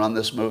you want to run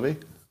this movie?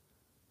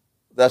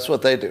 That's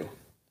what they do.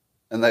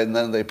 And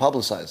then they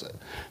publicize it.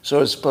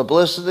 So it's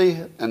publicity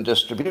and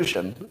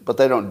distribution, but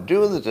they don't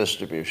do the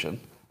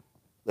distribution.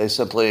 They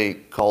simply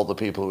call the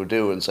people who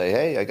do and say,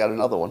 hey, I got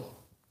another one.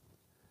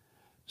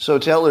 So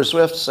Taylor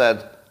Swift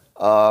said,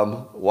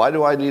 why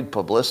do I need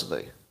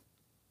publicity?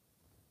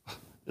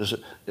 Is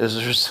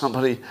there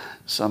somebody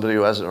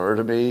who hasn't heard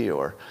of me?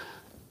 Or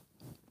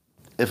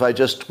if I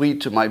just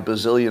tweet to my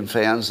bazillion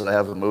fans that I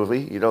have a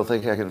movie, you don't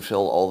think I can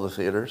fill all the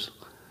theaters?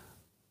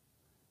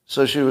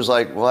 So she was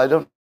like, well, I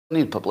don't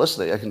need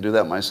publicity. I can do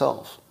that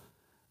myself.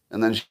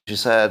 And then she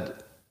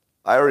said,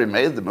 I already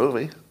made the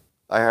movie.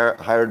 I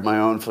hired my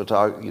own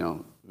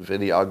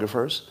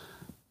videographers.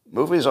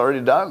 Movie's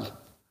already done.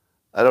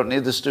 I don't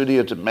need the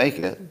studio to make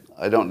it.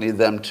 I don't need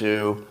them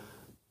to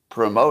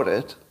promote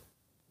it.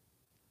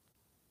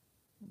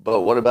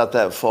 But what about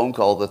that phone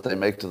call that they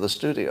make to the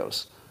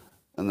studios?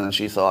 And then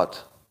she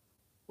thought,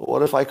 well,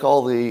 what if I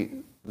call the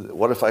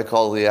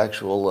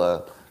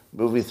actual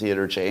movie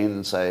theater chain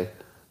and say,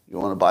 you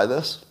want to buy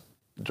this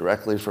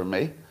directly from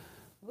me?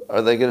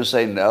 Are they going to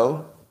say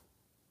no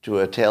to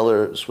a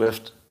Taylor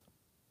Swift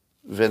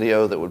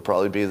video that would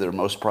probably be their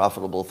most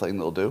profitable thing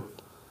they'll do?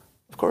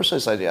 Of course I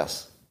said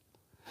yes.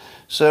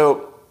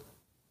 So,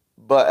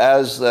 but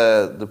as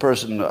the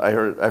person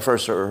I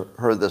first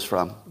heard this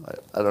from,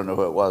 I don't know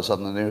who it was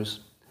on the news,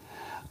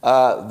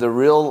 the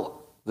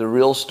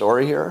real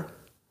story here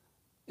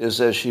is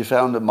that she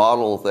found a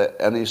model that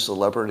any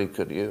celebrity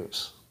could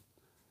use.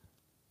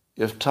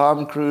 If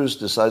Tom Cruise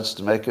decides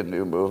to make a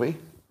new movie,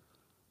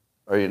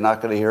 are you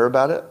not going to hear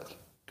about it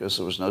because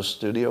there was no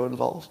studio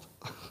involved?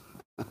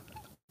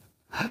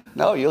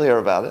 No, you'll hear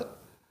about it.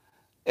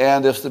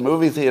 And if the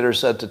movie theater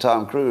said to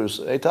Tom Cruise,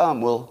 hey,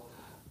 Tom,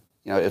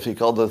 if he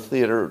called the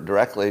theater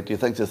directly, do you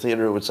think the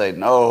theater would say,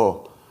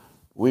 no,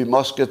 we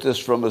must get this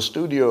from a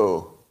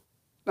studio?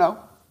 No,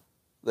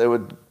 they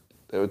would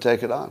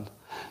take it on.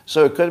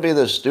 So it could be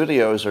the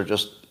studios are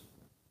just,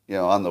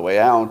 on the way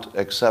out,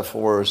 except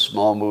for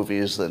small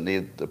movies that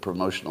need the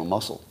promotional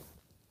muscle.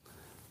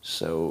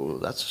 So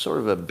that's sort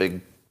of a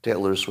big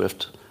Taylor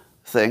Swift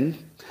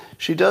thing.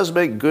 She does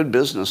make good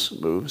business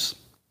moves.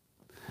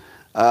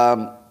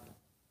 All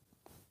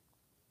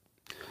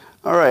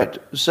right,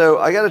 so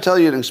I got to tell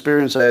you an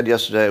experience I had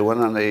yesterday. I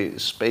went on a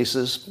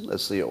Spaces,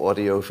 that's the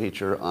audio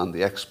feature on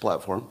the X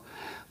platform,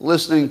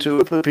 listening to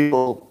a group of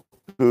people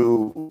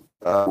who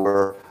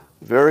were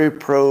very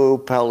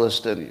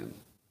pro-Palestinian,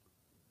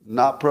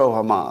 not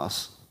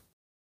pro-Hamas,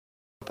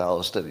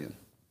 Palestinian.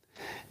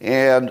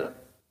 And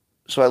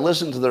so I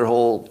listened to their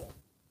whole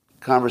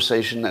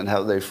conversation and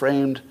how they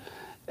framed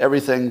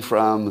everything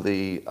from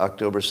the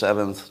October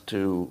 7th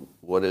to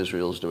what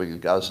Israel is doing in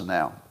Gaza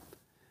now.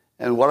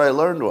 And what I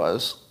learned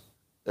was,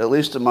 at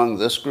least among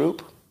this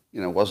group,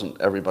 it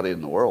wasn't everybody in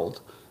the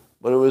world,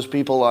 but it was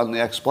people on the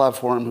X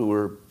platform who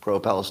were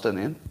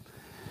pro-Palestinian.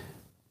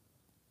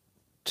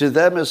 To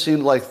them, it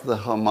seemed like the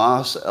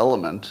Hamas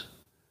element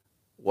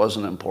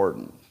wasn't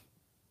important.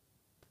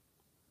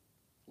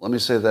 Let me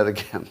say that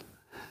again.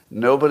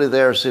 Nobody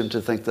there seemed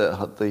to think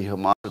that the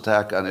Hamas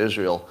attack on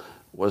Israel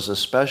was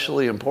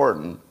especially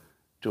important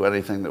to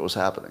anything that was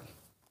happening.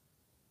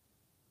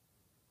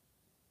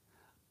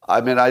 I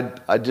mean, I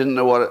didn't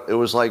know what it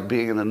was like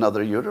being in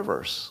another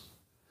universe.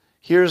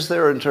 Here's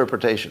their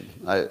interpretation.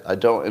 I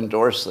don't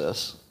endorse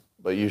this,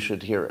 but you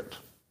should hear it.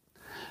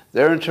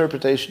 Their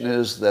interpretation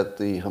is that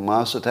the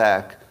Hamas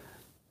attack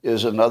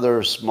is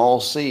another small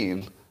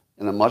scene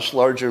in a much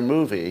larger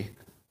movie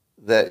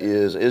that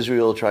is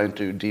Israel trying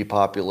to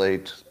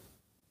depopulate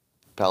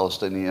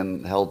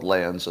Palestinian-held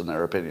lands, in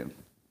their opinion.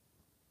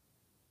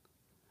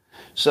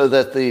 So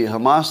that the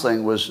Hamas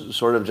thing was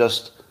sort of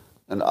just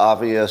an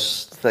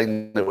obvious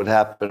thing that would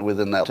happen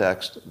within that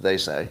text, they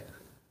say.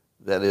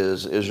 That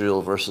is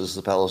Israel versus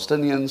the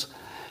Palestinians,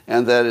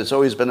 and that it's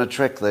always been a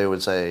trick, they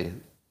would say,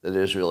 that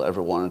Israel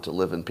ever wanted to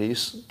live in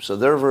peace. So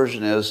their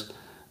version is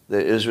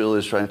that Israel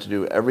is trying to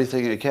do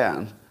everything it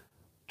can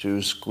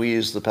to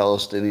squeeze the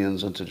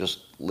Palestinians into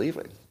just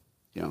leaving.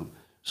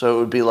 So it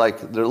would be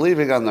like they're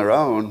leaving on their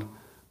own,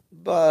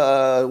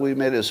 but we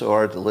made it so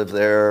hard to live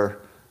there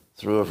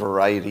through a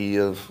variety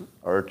of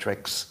our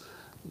tricks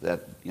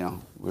that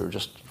we're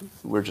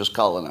just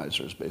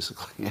colonizers,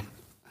 basically.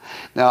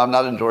 Now, I'm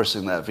not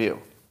endorsing that view,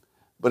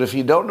 but if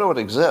you don't know it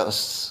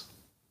exists,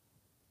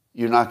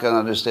 you're not going to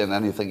understand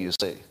anything you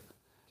see.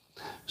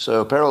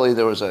 So apparently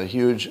there was a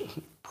huge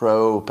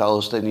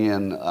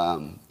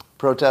pro-Palestinian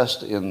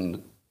protest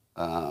in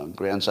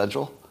Grand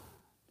Central,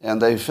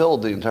 and they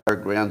filled the entire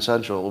Grand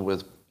Central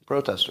with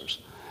protesters.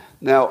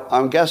 Now,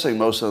 I'm guessing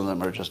most of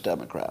them are just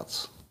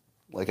Democrats.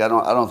 Like, I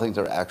don't think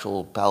they're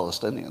actual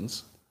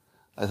Palestinians.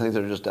 I think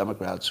they're just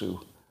Democrats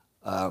who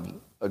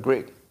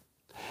agree.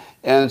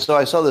 And so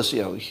I saw this,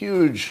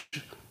 huge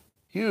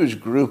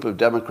group of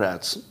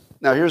Democrats.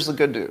 Now, here's the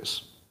good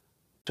news.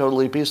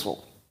 Totally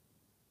peaceful.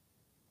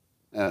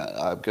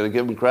 I'm going to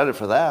give them credit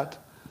for that.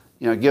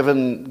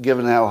 Given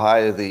how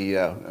high the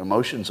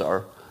emotions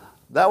are,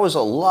 that was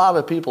a lot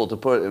of people to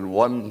put in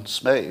one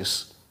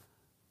space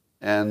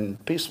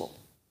and peaceful.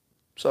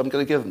 So I'm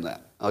going to give them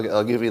that.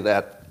 I'll give you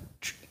that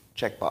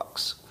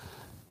checkbox.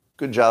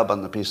 Good job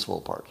on the peaceful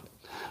part.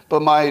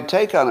 But my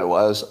take on it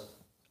was,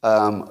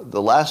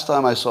 the last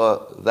time I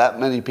saw that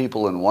many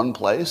people in one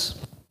place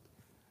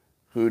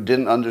who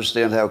didn't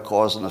understand how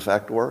cause and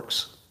effect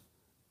works,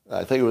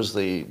 I think it was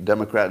the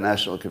Democrat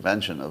National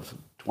Convention of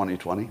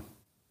 2020.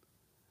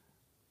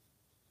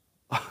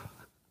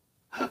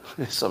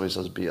 Somebody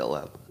says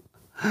BLM.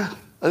 I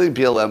think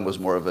BLM was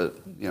more of a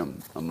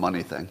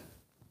money thing.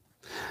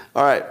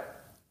 All right.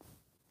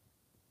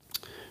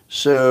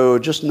 So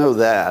just know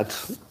that.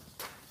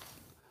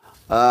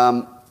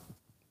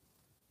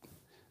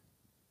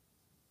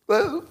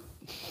 Well,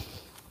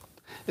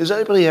 is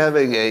anybody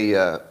having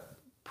a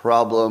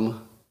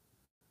problem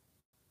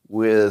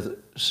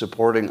with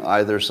supporting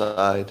either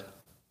side?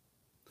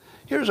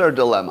 Here's our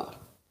dilemma.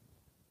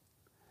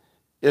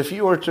 If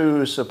you were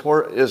to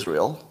support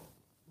Israel,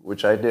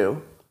 which I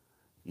do,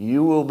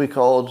 you will be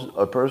called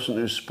a person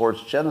who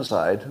supports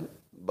genocide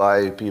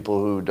by people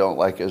who don't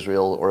like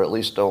Israel, or at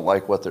least don't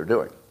like what they're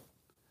doing.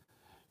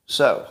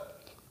 So,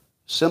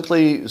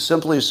 simply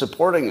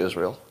supporting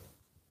Israel,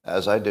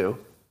 as I do,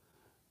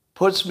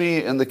 puts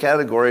me in the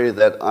category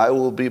that I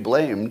will be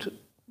blamed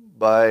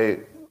by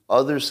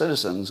other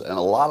citizens, and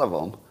a lot of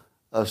them,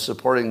 of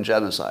supporting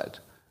genocide,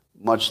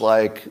 much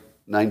like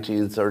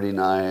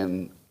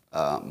 1939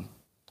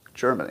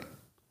 Germany.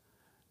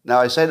 Now,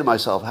 I say to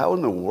myself, how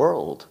in the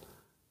world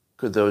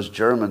could those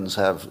Germans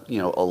have,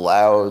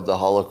 allowed the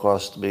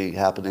Holocaust to be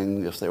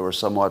happening if they were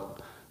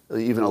somewhat,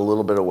 even a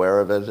little bit aware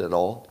of it at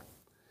all?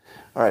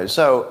 All right,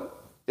 so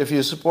if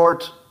you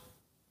support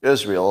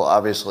Israel,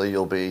 obviously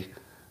you'll be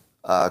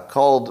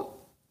called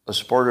a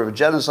supporter of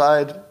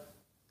genocide,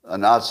 a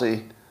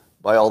Nazi,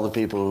 by all the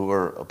people who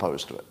are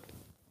opposed to it.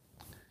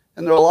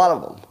 And there are a lot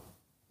of them.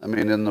 I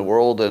mean, in the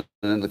world and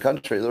in the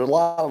country, there are a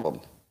lot of them.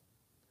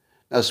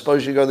 Now,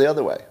 suppose you go the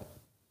other way,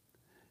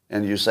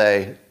 and you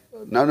say,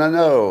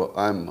 no,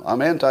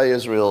 I'm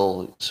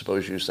anti-Israel,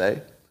 suppose you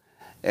say,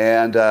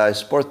 and I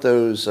support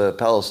those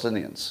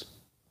Palestinians.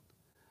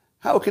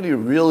 How can you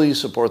really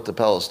support the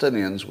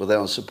Palestinians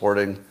without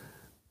supporting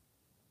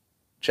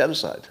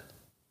genocide?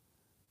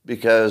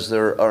 Because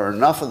there are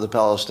enough of the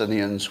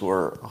Palestinians who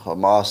are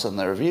Hamas in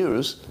their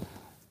views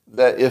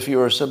that if you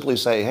were simply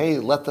say, hey,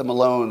 let them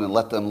alone and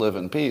let them live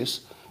in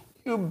peace,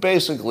 you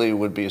basically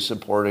would be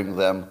supporting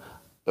them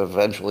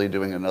eventually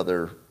doing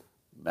another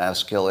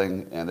mass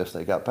killing, and if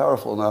they got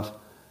powerful enough,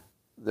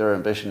 their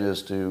ambition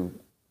is to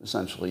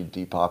essentially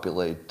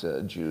depopulate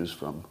Jews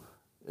from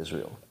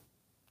Israel.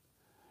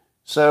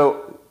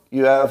 So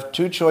you have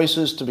two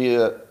choices to be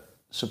a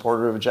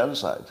supporter of a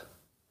genocide.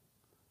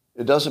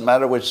 It doesn't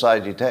matter which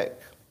side you take.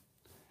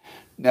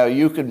 Now,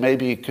 you could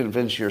maybe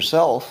convince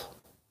yourself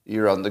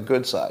you're on the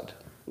good side,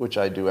 which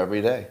I do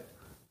every day.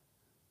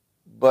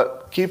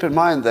 But keep in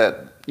mind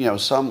that,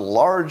 some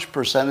large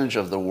percentage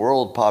of the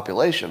world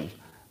population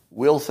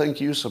will think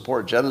you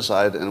support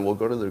genocide and will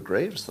go to their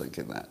graves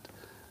thinking that.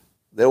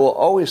 They will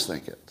always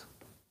think it.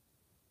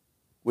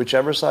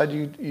 whichever side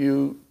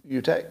you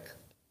take.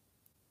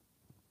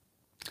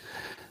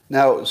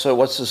 Now, so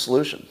what's the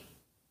solution?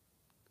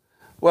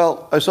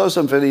 Well, I saw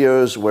some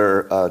videos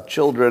where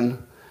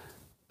children,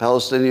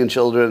 Palestinian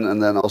children,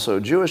 and then also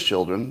Jewish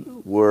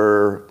children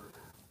were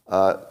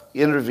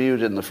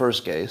interviewed in the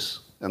first case,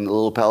 and the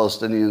little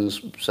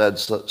Palestinians said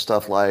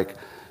stuff like,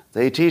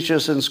 "They teach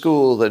us in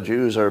school that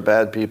Jews are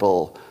bad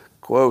people.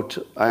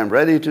 Quote, I am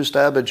ready to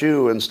stab a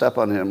Jew and step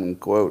on him.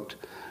 Quote,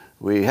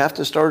 we have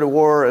to start a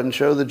war and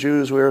show the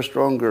Jews we are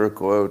stronger.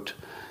 Quote,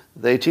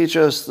 they teach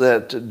us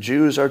that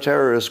Jews are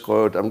terrorists.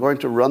 Quote, I'm going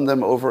to run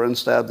them over and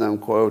stab them.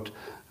 Quote,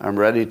 I'm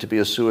ready to be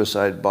a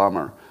suicide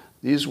bomber."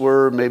 These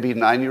were maybe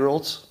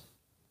 9-year-olds,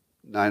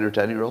 9 or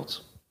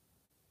 10-year-olds.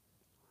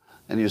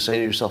 And you say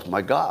to yourself,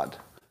 my God,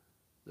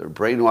 they're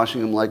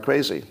brainwashing them like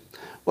crazy.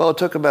 Well, it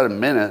took about a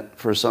minute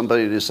for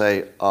somebody to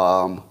say,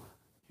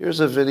 here's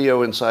a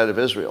video inside of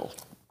Israel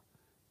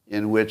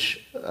in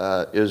which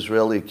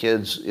Israeli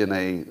kids in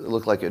it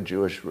looked like a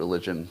Jewish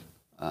religion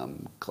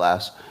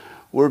class,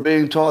 were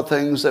being taught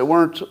things that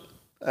weren't,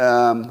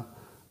 I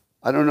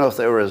don't know if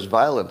they were as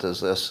violent as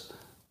this,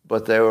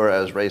 but they were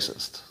as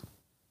racist.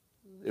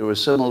 It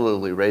was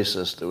similarly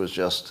racist. It was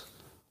just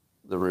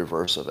the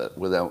reverse of it,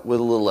 with a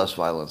little less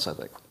violence, I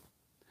think.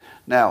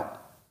 Now,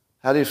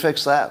 how do you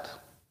fix that?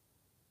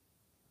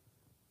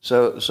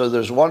 So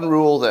there's one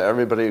rule that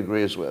everybody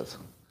agrees with.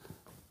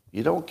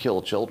 You don't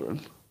kill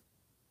children,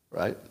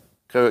 right?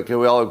 Can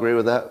we all agree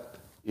with that?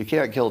 You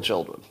can't kill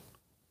children.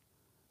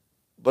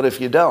 But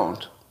if you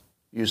don't,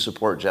 you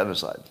support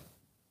genocide.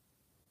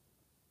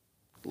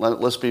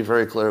 Let's be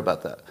very clear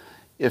about that.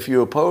 If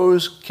you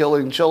oppose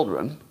killing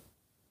children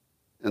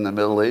in the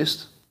Middle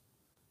East,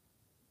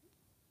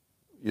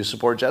 you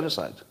support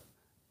genocide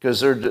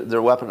because they're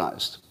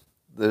weaponized.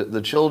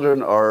 The children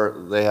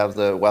they have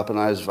the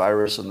weaponized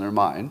virus in their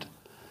mind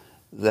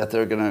that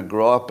they're going to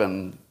grow up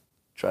and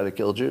try to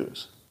kill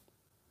Jews.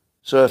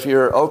 So if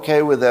you're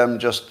okay with them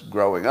just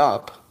growing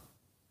up,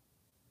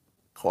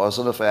 cause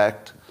and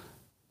effect,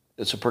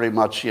 it's a pretty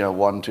much,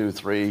 1, 2,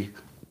 3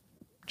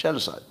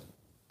 genocide.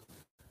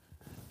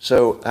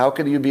 So how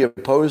can you be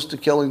opposed to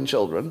killing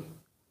children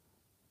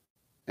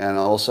and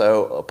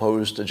also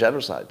opposed to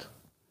genocide?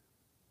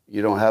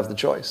 You don't have the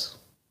choice.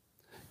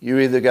 You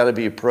either got to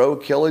be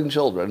pro-killing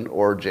children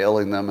or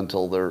jailing them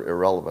until they're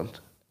irrelevant,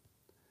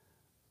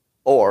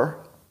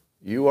 or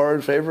you are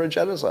in favor of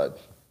genocide.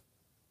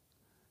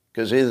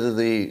 Because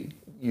you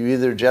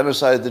either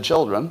genocide the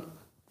children,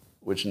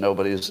 which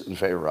nobody's in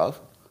favor of,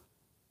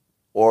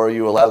 or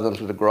you allow them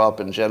to grow up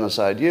and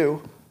genocide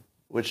you,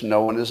 which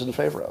no one is in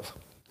favor of.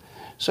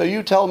 So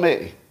you tell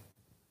me,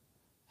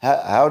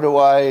 how do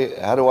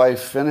I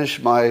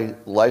finish my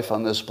life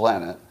on this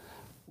planet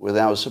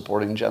without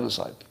supporting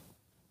genocide?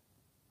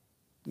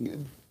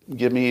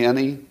 Give me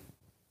any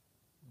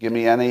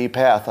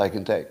path I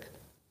can take.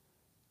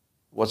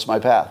 What's my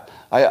path?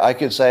 I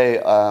could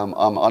say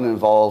I'm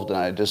uninvolved and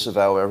I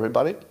disavow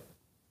everybody.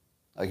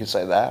 I could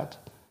say that.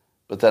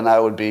 But then I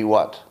would be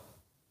what?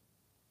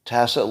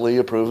 Tacitly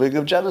approving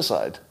of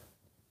genocide.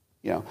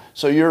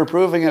 So you're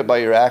approving it by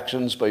your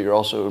actions, but you're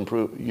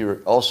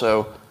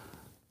also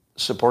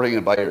supporting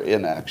it by your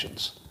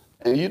inactions.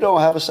 And you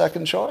don't have a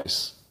second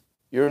choice.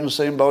 You're in the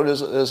same boat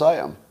as I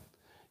am.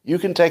 You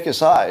can take a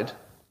side,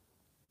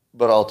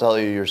 but I'll tell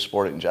you you're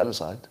supporting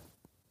genocide,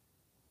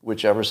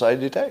 whichever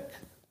side you take.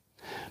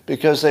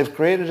 Because they've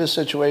created a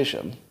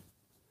situation,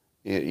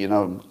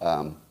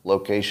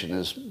 location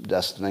is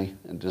destiny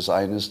and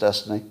design is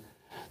destiny.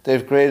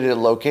 They've created a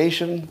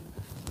location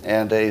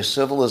and a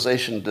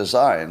civilization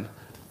design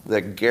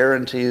that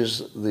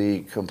guarantees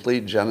the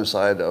complete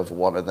genocide of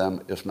one of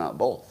them, if not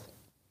both.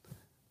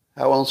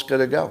 How else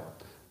could it go?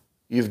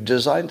 You've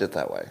designed it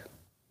that way.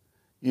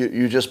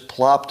 You just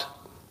plopped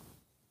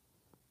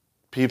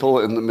people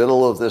in the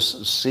middle of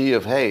this sea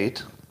of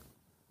hate.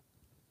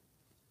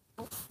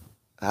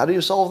 How do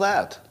you solve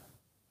that?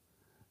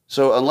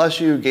 So unless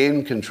you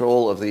gain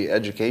control of the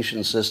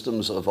education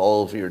systems of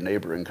all of your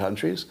neighboring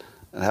countries,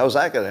 and how's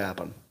that going to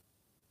happen?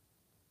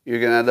 You're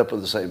going to end up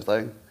with the same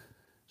thing.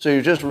 So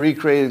you're just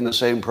recreating the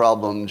same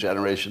problem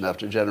generation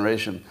after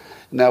generation.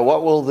 Now,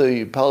 what will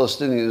the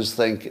Palestinians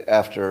think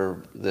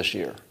after this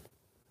year?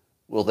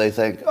 Will they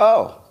think,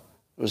 oh,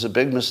 it was a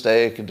big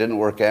mistake, it didn't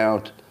work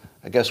out,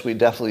 I guess we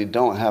definitely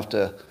don't have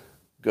to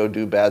go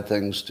do bad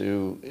things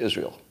to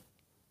Israel?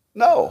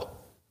 No.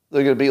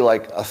 They're going to be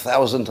like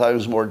 1,000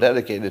 times more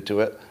dedicated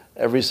to it.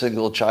 Every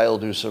single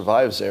child who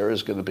survives there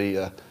is going to be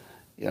a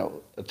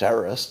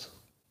terrorist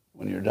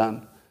when you're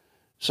done.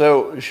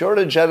 So short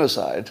of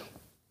genocide,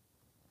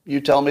 you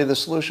tell me the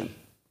solution.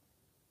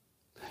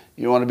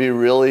 You want to be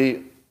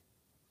really,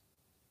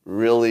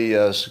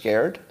 really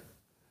scared?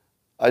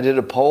 I did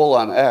a poll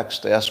on X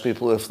to ask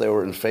people if they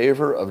were in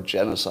favor of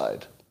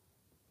genocide.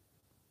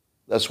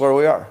 That's where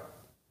we are.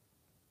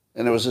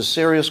 And it was a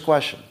serious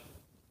question.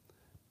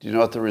 Do you know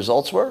what the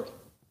results were?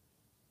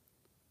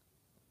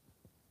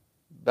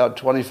 About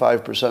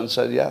 25%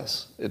 said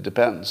yes. It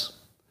depends.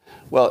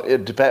 Well,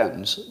 it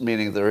depends,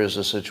 meaning there is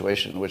a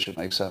situation in which it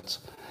makes sense.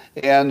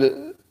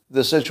 And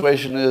the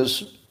situation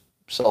is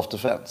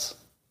self-defense.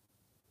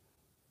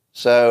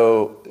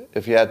 So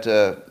if you had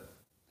to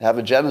have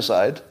a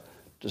genocide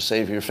to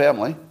save your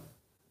family,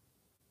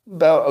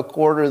 about a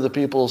quarter of the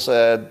people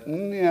said,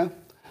 yeah.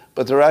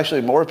 But there are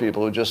actually more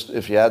people who just,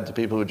 if you had the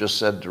people who just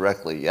said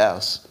directly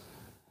yes,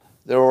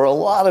 there were a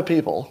lot of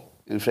people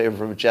in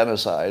favor of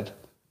genocide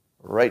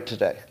right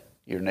today.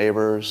 Your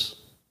neighbors,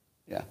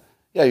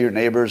 your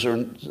neighbors,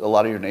 or a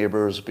lot of your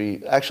neighbors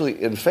be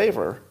actually in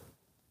favor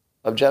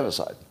of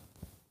genocide.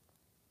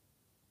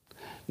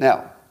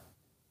 Now,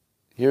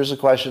 here's a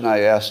question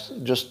I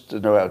asked just to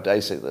know how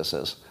dicey this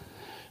is.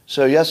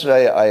 So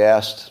yesterday I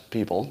asked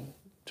people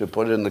to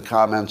put in the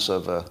comments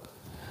of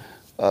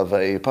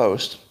a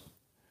post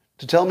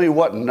to tell me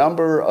what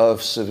number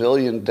of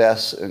civilian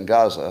deaths in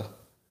Gaza,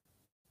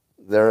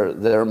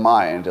 their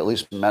mind, at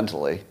least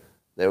mentally,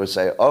 they would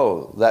say,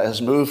 oh, that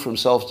has moved from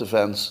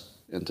self-defense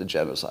into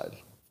genocide.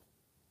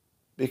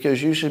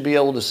 Because you should be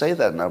able to say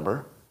that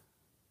number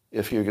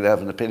if you're going to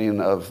have an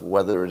opinion of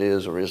whether it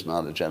is or is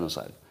not a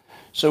genocide.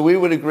 So we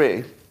would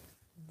agree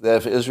that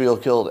if Israel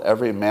killed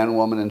every man,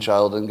 woman, and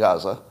child in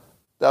Gaza,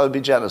 that would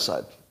be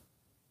genocide,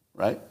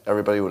 right?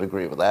 Everybody would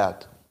agree with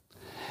that.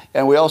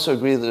 And we also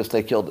agree that if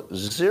they killed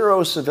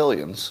 0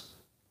 civilians,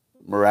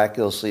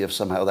 miraculously, if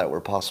somehow that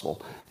were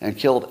possible, and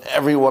killed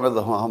every one of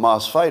the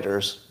Hamas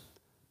fighters,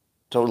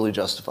 totally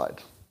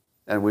justified.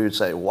 And we would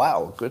say,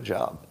 wow, good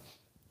job,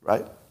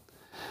 right?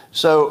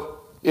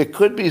 So it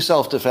could be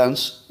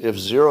self-defense if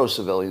 0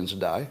 civilians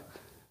die.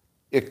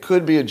 It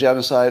could be a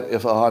genocide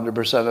if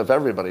 100% of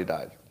everybody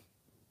died.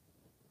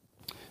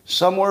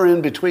 Somewhere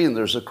in between,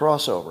 there's a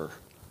crossover.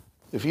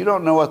 If you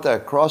don't know what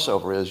that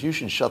crossover is, you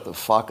should shut the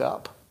fuck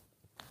up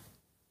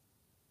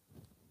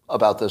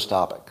about this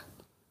topic.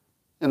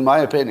 In my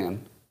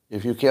opinion,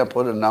 if you can't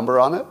put a number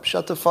on it,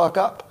 shut the fuck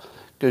up,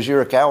 because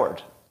you're a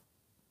coward.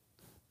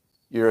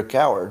 You're a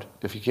coward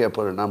if you can't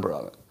put a number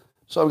on it.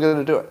 So I'm going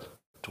to do it.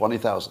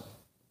 20,000.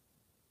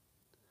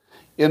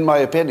 In my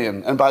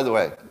opinion, and by the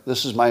way,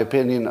 this is my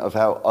opinion of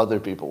how other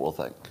people will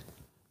think.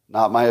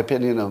 Not my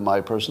opinion of my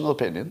personal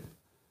opinion.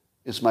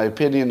 It's my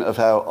opinion of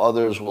how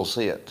others will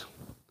see it.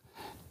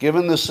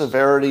 Given the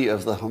severity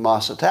of the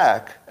Hamas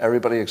attack,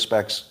 everybody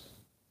expects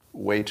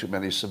way too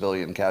many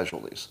civilian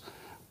casualties.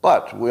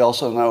 But we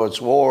also know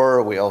it's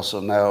war. We also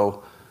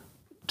know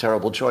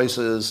terrible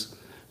choices.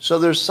 So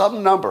there's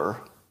some number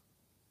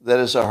that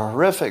is a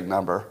horrific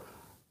number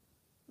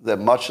that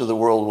much of the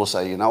world will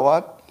say, you know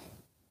what?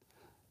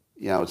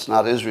 It's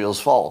not Israel's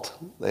fault.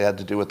 They had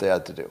to do what they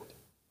had to do.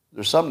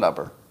 There's some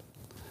number.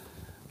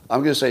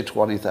 I'm going to say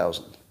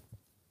 20,000.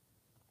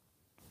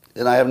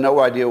 And I have no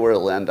idea where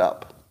it'll end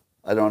up.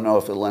 I don't know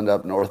if it'll end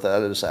up north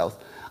out or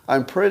south.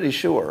 I'm pretty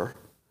sure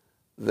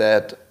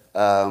that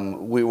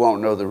we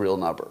won't know the real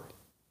number,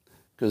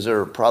 because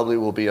there probably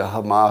will be a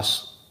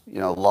Hamas,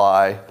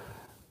 lie.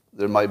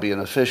 There might be an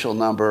official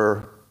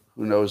number.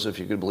 Who knows if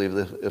you could believe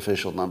the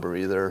official number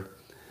either.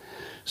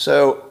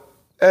 So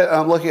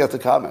I'm looking at the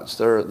comments.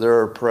 There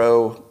are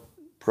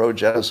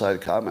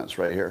pro-genocide comments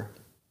right here.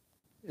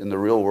 In the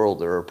real world,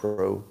 there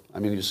are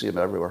you see them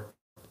everywhere.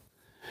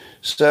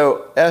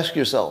 So ask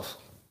yourself,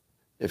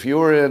 if you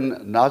were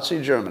in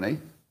Nazi Germany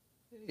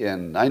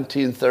in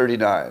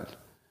 1939,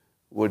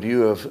 would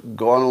you have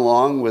gone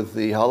along with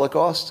the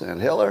Holocaust and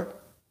Hitler?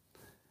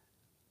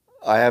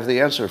 I have the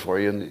answer for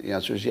you, and the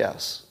answer is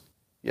yes.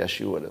 Yes,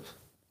 you would have.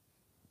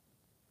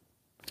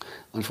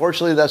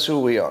 Unfortunately, that's who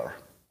we are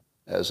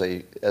as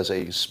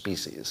a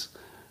species.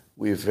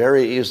 We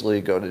very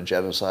easily go to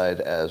genocide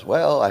as,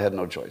 well, I had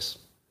no choice.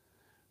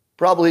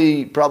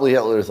 Probably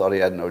Hitler thought he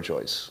had no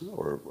choice,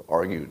 or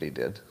argued he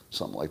did,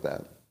 something like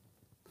that.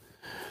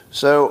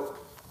 So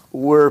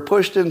we're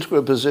pushed into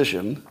a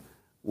position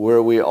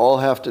where we all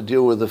have to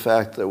deal with the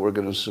fact that we're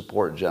going to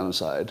support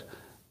genocide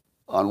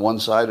on one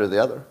side or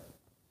the other.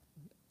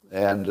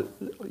 And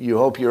you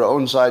hope your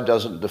own side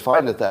doesn't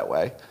define it that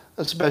way.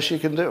 That's the best you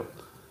can do.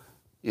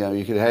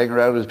 You can hang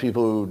around with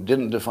people who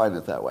didn't define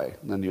it that way,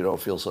 and then you don't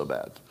feel so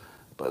bad.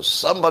 But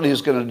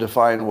somebody's going to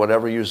define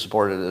whatever you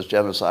supported as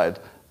genocide,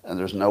 and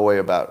there's no way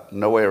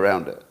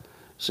around it.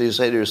 So you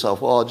say to yourself,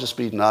 well, I'll just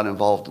be not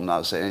involved and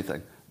not say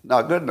anything.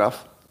 Not good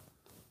enough.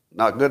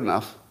 Not good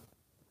enough.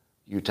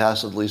 You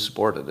tacitly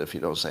support it if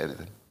you don't say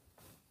anything.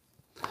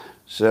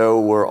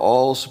 So we're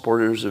all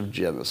supporters of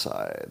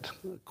genocide,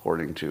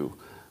 according to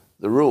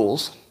the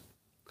rules.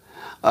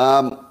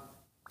 So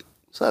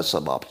that's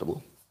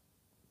suboptimal.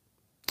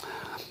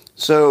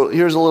 So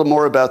here's a little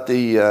more about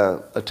the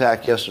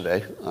attack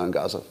yesterday on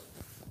Gaza.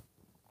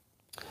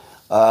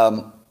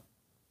 By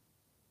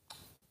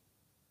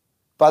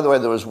the way,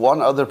 there was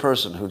one other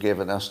person who gave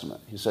an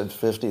estimate. He said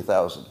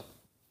 50,000.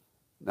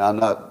 Now, I'm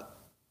not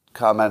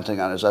commenting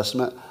on his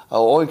estimate.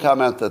 I'll only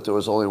comment that there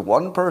was only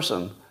one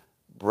person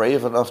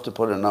brave enough to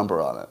put a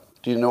number on it.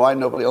 Do you know why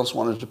nobody else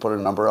wanted to put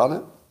a number on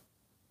it?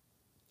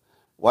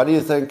 Why do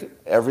you think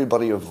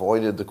everybody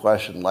avoided the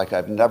question like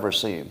I've never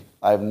seen?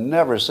 I've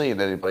never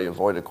seen anybody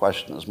avoid a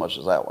question as much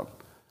as that one.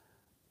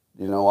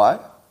 Do you know why?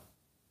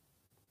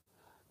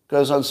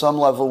 Because on some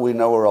level we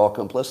know we're all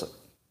complicit.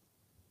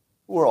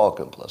 We're all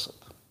complicit.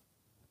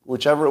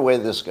 Whichever way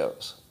this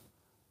goes,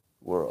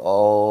 we're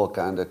all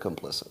kind of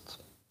complicit.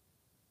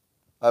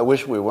 I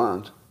wish we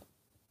weren't,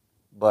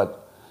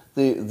 but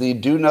the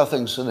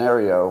do-nothing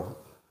scenario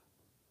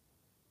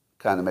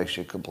kind of makes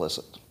you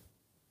complicit.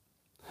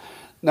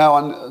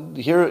 Now,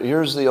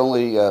 here's the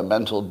only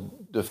mental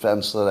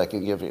defense that I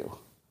can give you.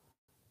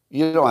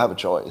 You don't have a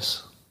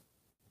choice,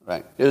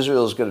 right?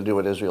 Israel is going to do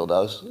what Israel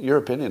does. Your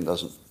opinion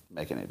doesn't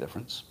make any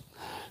difference.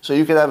 So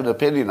you can have an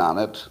opinion on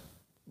it,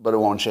 but it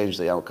won't change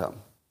the outcome.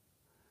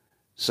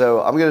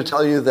 So I'm going to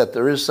tell you that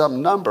there is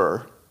some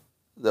number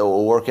that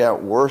will work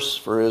out worse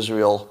for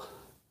Israel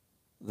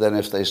than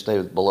if they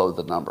stay below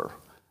the number.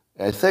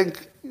 And I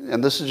think,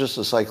 and this is just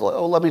a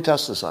cycle, let me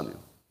test this on you.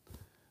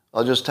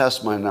 I'll just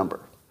test my number.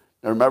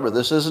 Now remember,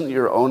 this isn't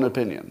your own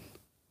opinion.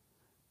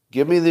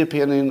 Give me the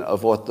opinion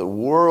of what the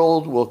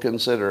world will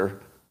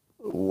consider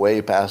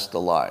way past the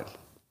line.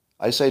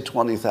 I say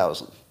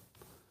 20,000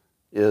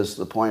 is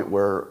the point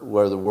where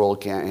the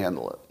world can't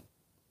handle it.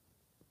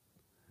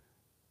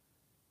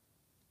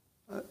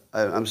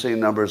 I'm seeing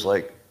numbers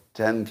like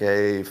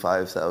 10K,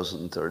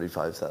 5,000,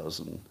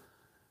 35,000.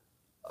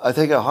 I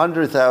think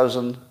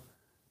 100,000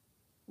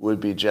 would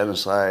be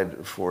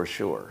genocide for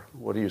sure.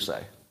 What do you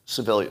say?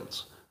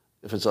 Civilians.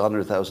 If it's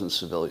 100,000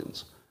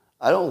 civilians.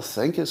 I don't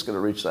think it's going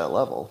to reach that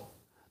level.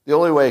 The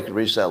only way it could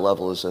reach that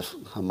level is if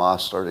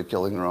Hamas started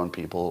killing their own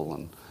people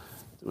and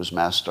there was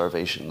mass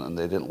starvation and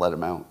they didn't let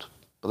them out.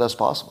 But that's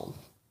possible.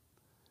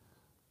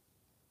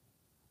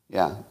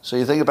 Yeah. So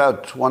you think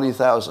about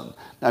 20,000.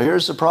 Now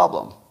here's the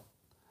problem.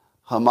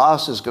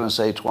 Hamas is going to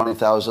say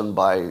 20,000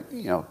 by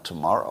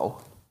tomorrow,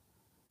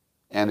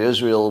 and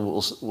Israel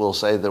will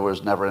say there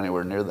was never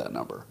anywhere near that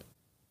number,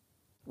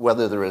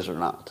 whether there is or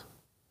not,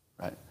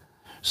 right?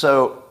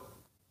 So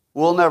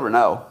we'll never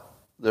know.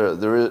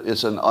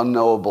 It's an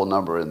unknowable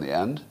number in the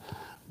end.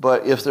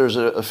 But if there's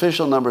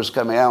official numbers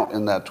coming out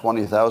in that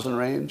 20,000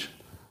 range,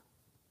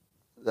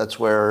 that's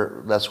where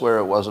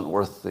it wasn't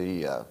worth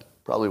the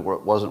probably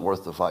wasn't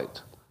worth the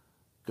fight,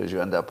 because you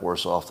end up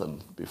worse off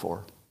than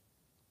before.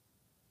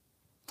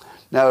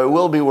 Now, it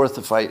will be worth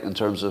the fight in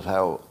terms of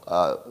how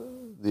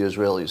the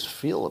Israelis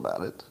feel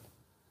about it,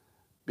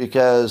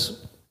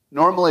 because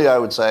normally I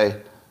would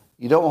say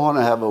you don't want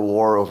to have a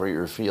war over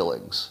your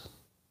feelings.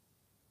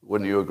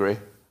 Wouldn't you agree?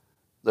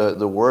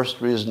 The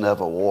worst reason to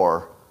have a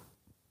war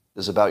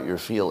is about your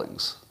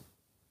feelings,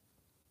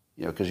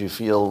 because you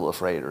feel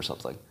afraid or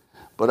something.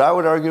 But I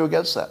would argue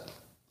against that.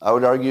 I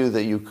would argue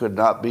that you could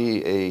not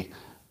be a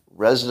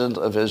resident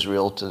of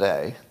Israel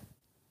today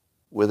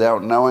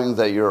without knowing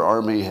that your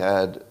army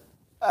had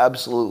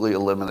absolutely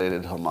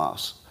eliminated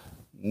Hamas,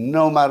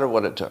 no matter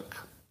what it took.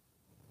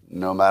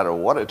 No matter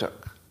what it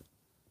took.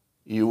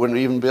 You wouldn't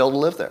even be able to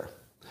live there.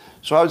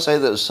 So I would say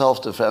that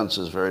self-defense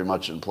is very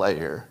much in play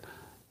here.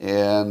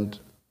 And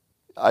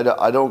I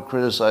don't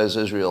criticize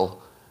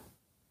Israel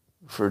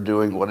for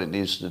doing what it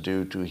needs to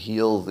do to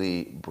heal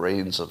the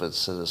brains of its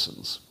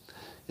citizens.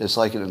 It's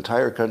like an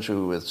entire country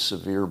with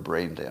severe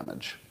brain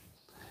damage.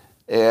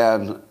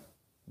 And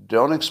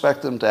don't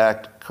expect them to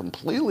act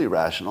completely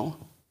rational,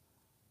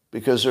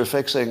 because they're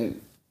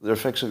fixing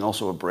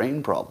also a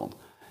brain problem.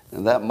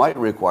 And that might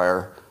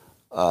require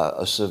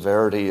a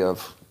severity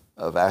of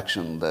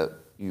action that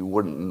you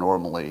wouldn't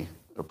normally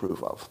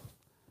approve of.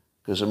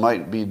 Because there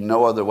might be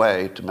no other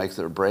way to make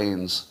their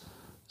brains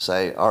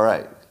say, all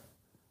right,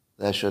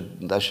 that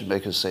should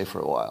make us safe for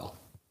a while.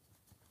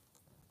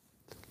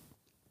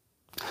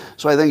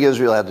 So I think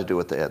Israel had to do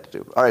what they had to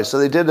do. All right, so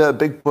they did a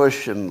big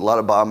push and a lot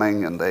of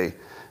bombing, and they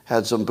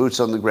had some boots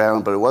on the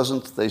ground, but it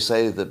wasn't, they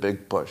say, the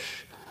big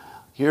push.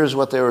 Here's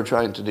what they were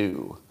trying to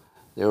do.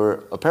 They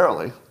were,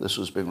 apparently, this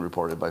was being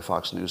reported by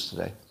Fox News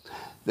today,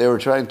 they were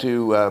trying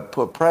to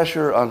put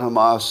pressure on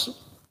Hamas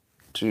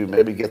to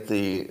maybe get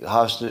the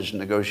hostage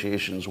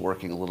negotiations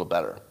working a little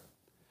better.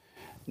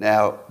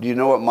 Now, do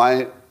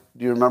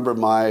you remember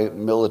my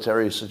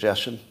military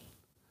suggestion?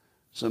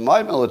 So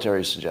my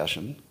military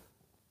suggestion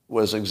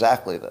was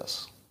exactly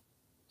this.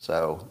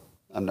 So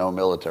I'm no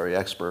military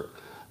expert,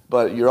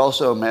 but you're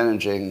also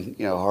managing,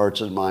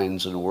 hearts and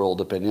minds and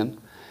world opinion.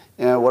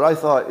 And what I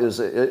thought is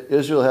that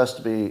Israel has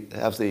to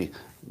have the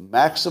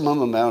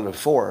maximum amount of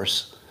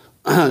force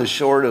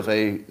short of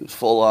a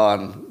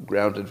full-on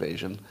ground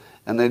invasion,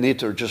 and they need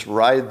to just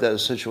ride that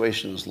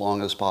situation as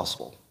long as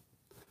possible.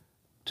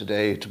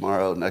 Today,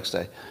 tomorrow, next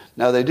day.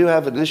 Now, they do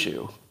have an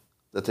issue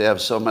that they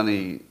have so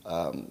many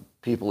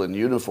people in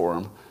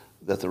uniform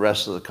that the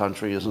rest of the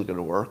country isn't going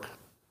to work,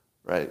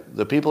 right?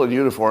 The people in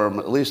uniform,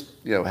 at least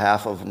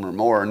half of them or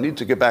more, need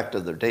to get back to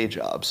their day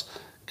jobs,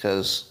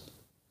 because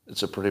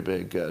it's a pretty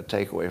big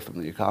takeaway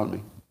from the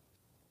economy.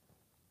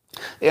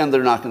 And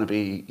they're not going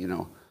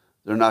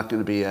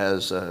to be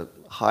as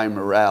high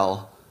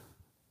morale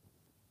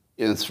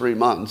in 3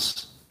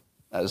 months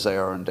as they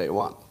are in day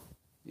one.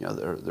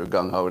 They're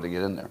gung-ho to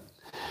get in there.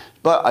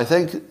 But I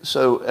think,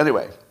 so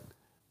anyway,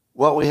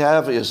 what we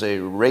have is a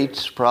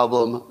rate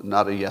problem,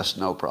 not a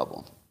yes-no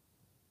problem.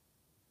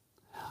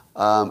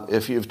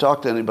 If you've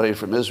talked to anybody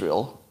from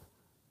Israel,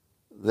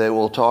 they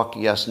will talk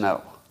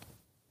yes-no.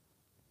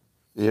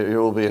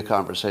 Here will be a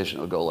conversation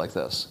that will go like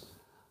this.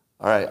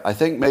 All right, I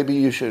think maybe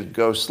you should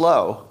go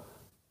slow,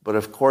 but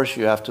of course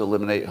you have to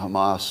eliminate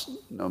Hamas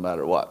no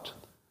matter what.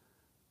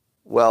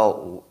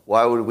 Well,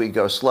 why would we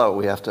go slow?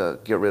 We have to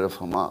get rid of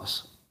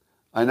Hamas.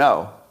 I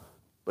know,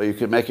 but you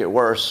could make it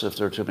worse if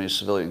there are too many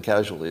civilian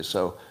casualties.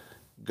 So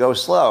go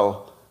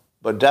slow,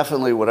 but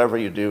definitely whatever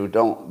you do,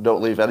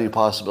 don't leave any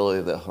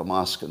possibility that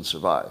Hamas can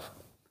survive.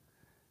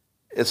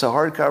 It's a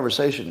hard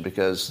conversation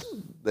because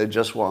they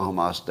just want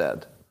Hamas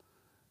dead.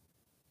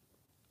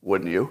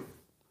 Wouldn't you?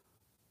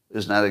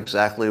 Isn't that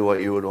exactly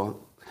what you would want?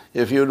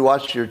 If you would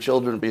watch your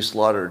children be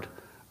slaughtered,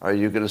 are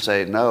you going to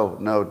say,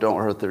 no,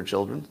 don't hurt their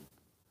children?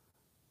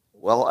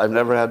 Well, I've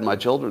never had my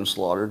children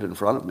slaughtered in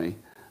front of me,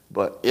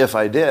 but if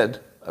I did,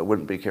 I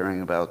wouldn't be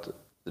caring about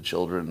the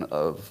children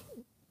of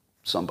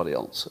somebody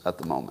else at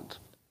the moment.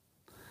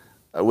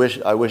 I wish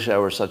I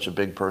were such a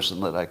big person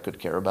that I could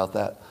care about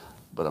that,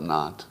 but I'm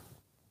not.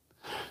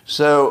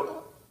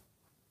 So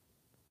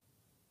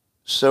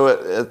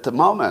at the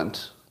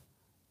moment,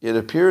 it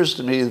appears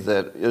to me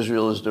that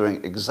Israel is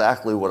doing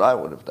exactly what I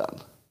would have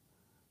done.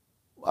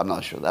 I'm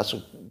not sure that's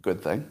a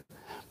good thing.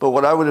 But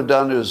what I would have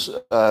done is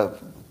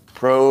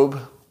probe,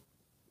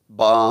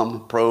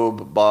 bomb,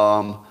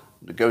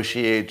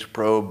 negotiate,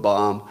 probe,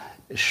 bomb,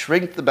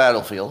 shrink the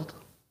battlefield.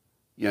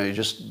 You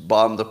just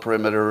bomb the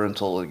perimeter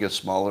until it gets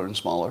smaller and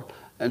smaller,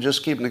 and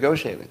just keep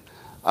negotiating.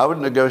 I would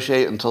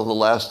negotiate until the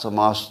last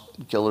Hamas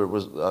killer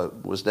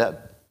was dead.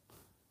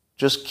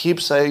 Just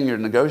keep saying you're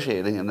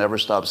negotiating and never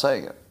stop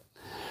saying it.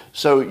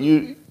 So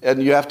you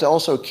have to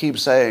also keep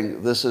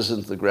saying this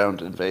isn't the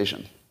ground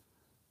invasion.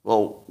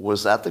 Well,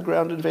 was that the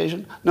ground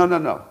invasion?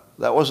 No.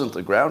 That wasn't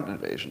the ground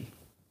invasion.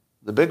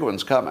 The big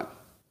one's coming.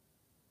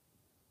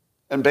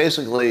 And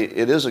basically,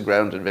 it is a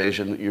ground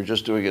invasion. You're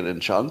just doing it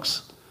in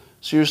chunks.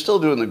 So you're still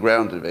doing the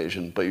ground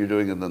invasion, but you're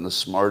doing it in the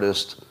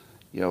smartest,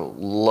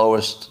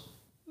 lowest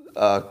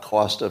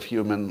cost of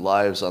human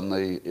lives on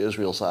the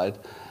Israel side.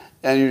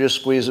 And you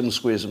just squeeze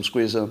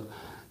them.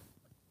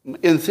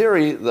 In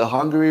theory, the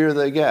hungrier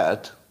they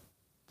get,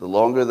 the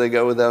longer they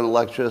go without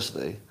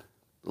electricity,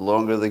 the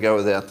longer they go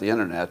without the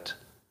internet,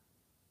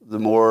 the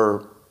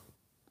more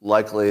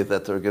likely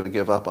that they're going to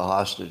give up a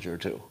hostage or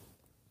two.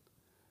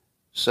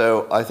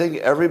 So I think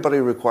everybody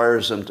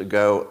requires them to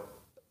go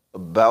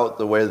about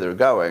the way they're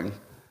going,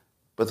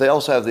 but they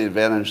also have the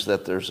advantage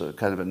that there's a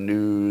kind of a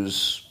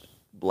news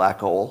black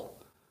hole.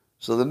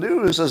 So the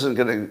news isn't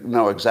going to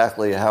know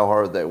exactly how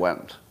hard they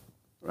went,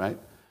 right?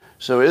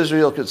 So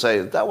Israel could say,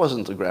 that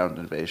wasn't the ground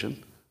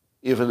invasion,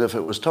 even if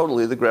it was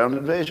totally the ground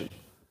invasion.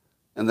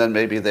 And then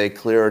maybe they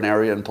clear an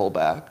area and pull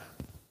back.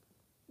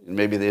 And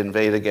maybe they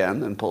invade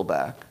again and pull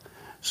back.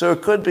 So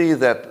it could be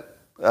that,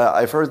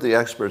 I've heard the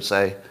experts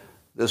say,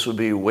 this would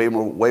be way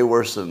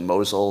worse than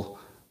Mosul,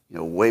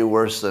 way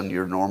worse than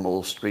your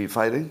normal street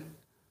fighting.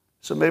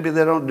 So maybe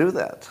they don't do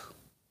that.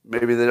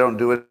 Maybe they don't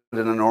do it in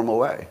a normal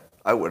way.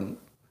 I wouldn't.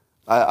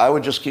 I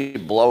would just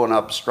keep blowing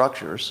up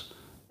structures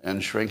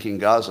and shrinking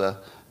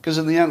Gaza, because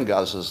in the end,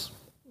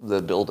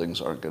 the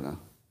buildings aren't going to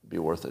be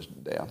worth a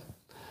damn.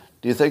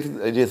 Do you think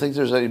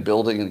there's any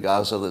building in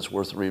Gaza that's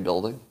worth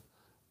rebuilding?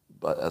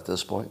 But at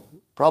this point,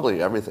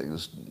 probably everything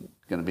is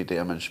going to be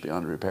damaged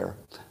beyond repair,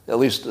 at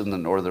least in the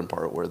northern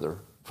part where they're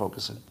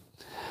focusing.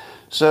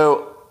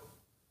 So,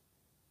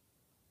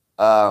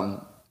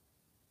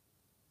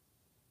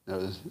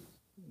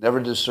 never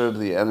disturb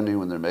the enemy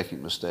when they're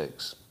making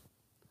mistakes.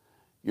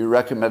 You're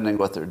recommending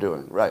what they're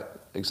doing. Right,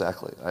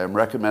 exactly. I am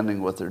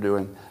recommending what they're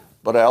doing,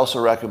 but I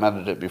also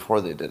recommended it before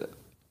they did it.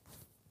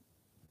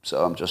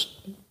 So I'm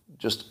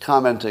just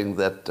commenting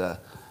that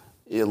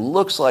it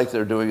looks like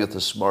they're doing it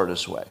the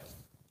smartest way.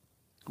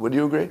 Would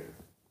you agree?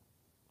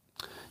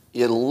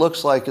 It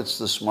looks like it's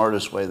the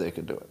smartest way they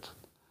could do it.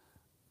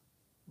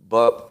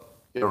 But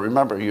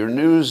remember, your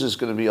news is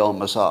going to be all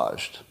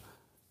massaged.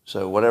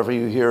 So whatever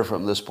you hear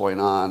from this point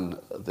on,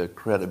 the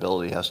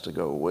credibility has to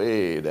go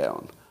way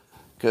down.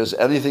 Because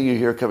anything you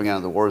hear coming out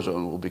of the war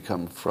zone will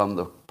become from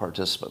the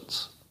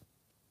participants.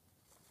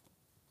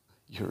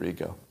 Your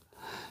ego.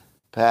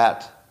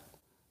 Pat,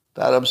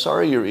 I'm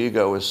sorry your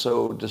ego is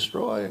so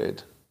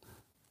destroyed.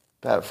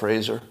 Pat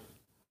Fraser.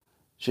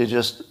 She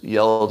just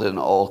yelled in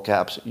all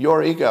caps,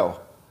 your ego.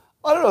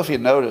 I don't know if you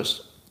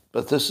noticed,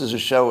 but this is a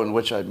show in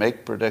which I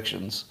make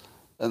predictions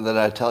and then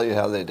I tell you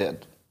how they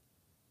did.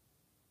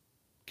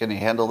 Can you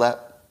handle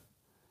that?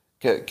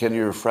 Can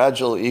your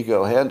fragile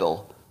ego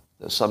handle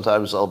that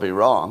sometimes I'll be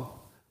wrong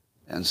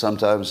and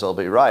sometimes I'll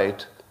be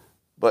right,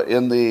 but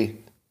in the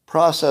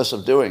process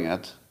of doing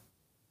it,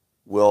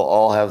 we'll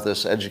all have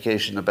this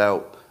education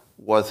about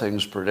what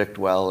things predict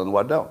well and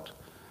what don't.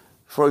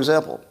 For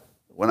example,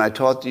 when I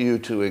taught you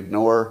to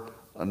ignore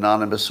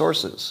anonymous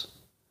sources,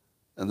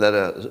 and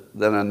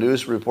then a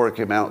news report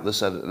came out that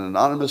said an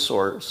anonymous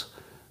source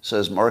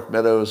says Mark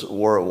Meadows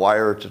wore a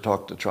wire to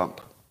talk to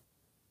Trump.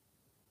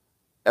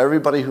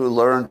 Everybody who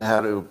learned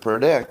how to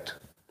predict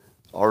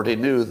already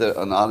knew that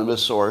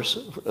anonymous source,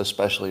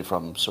 especially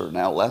from certain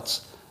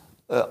outlets,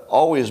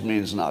 always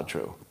means not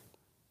true.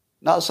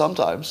 Not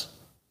sometimes.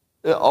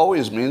 It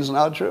always means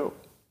not true.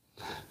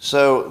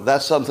 So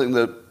that's something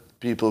that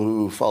people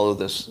who follow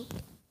this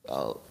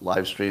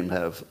live stream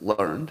have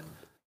learned.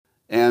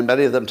 And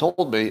many of them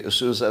told me as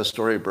soon as that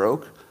story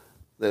broke,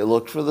 they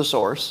looked for the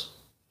source.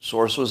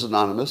 Source was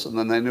anonymous, and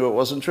then they knew it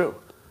wasn't true.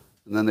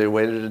 And then they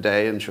waited a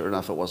day, and sure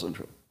enough, it wasn't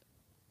true.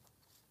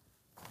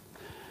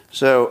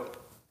 So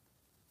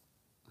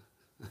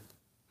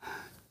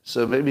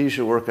maybe you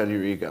should work on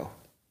your ego.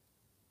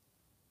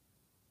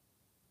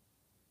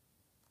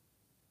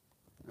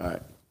 All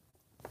right.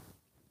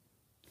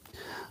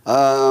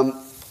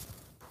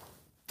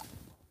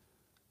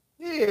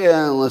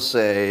 Yeah, let's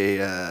say,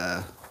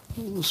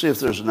 let's see if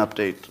there's an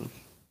update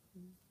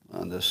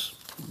on this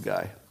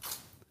guy.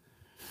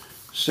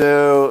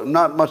 So,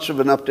 not much of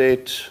an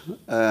update.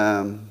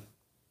 Let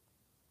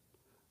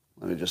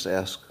me just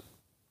ask.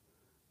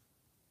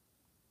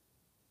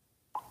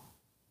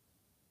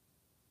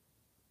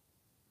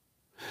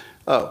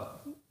 Oh,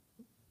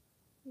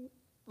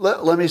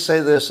 let me say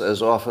this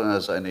as often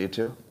as I need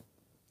to.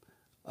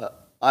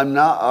 I'm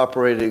not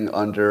operating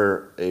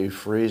under a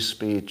free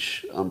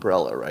speech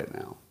umbrella right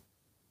now.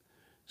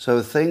 So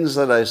things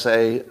that I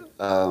say,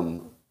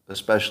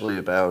 especially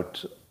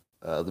about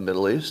the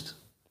Middle East,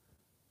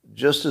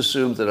 just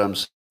assume that I'm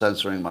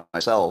censoring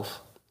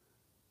myself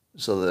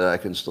so that I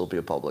can still be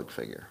a public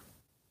figure,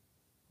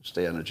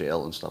 stay out of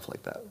jail and stuff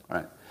like that.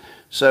 Right?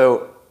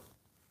 So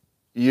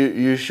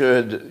you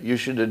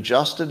should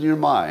adjust in your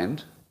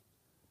mind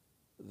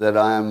that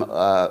I'm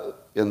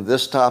in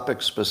this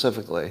topic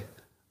specifically.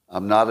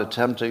 I'm not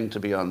attempting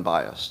to be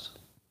unbiased.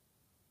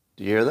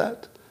 Do you hear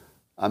that?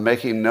 I'm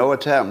making no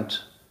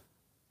attempt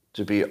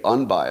to be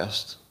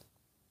unbiased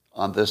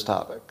on this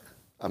topic.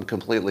 I'm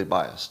completely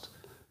biased.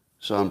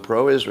 So I'm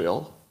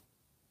pro-Israel.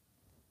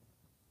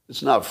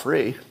 It's not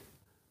free.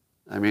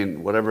 I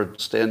mean, whatever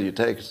stand you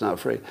take, it's not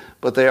free.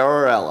 But they are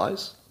our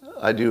allies.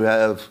 I do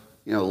have,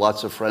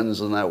 lots of friends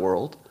in that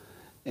world.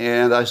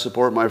 And I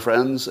support my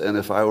friends. And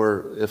if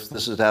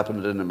this had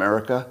happened in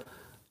America,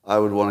 I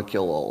would want to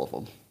kill all of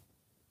them.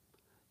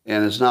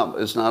 And it's not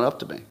up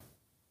to me.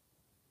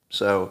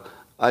 So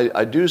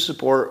I do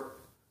support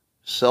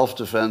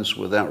self-defense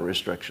without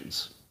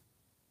restrictions.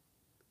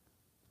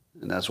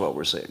 And that's what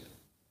we're seeing.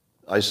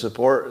 I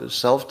support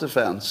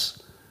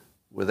self-defense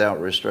without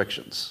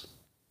restrictions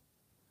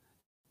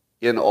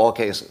in all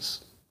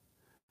cases.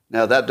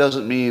 Now, that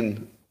doesn't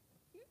mean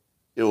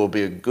it will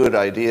be a good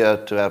idea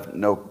to have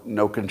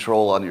no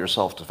control on your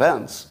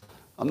self-defense.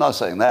 I'm not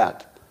saying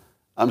that.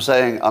 I'm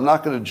saying I'm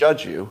not going to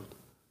judge you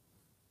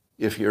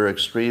if you're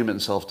extreme in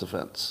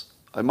self-defense.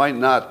 I might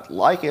not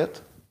like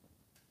it.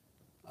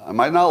 It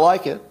might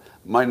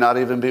not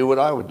even be what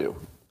I would do.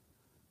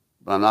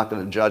 But I'm not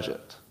going to judge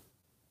it.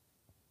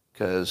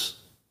 Because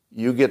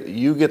you get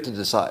to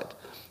decide.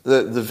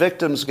 The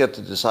victims get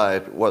to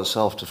decide what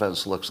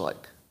self-defense looks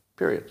like,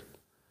 period.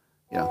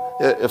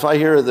 If I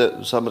hear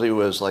that somebody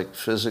was like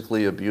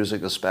physically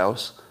abusing a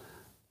spouse,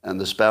 and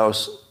the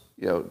spouse,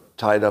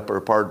 tied up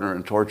her partner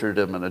and tortured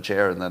him in a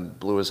chair and then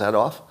blew his head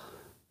off,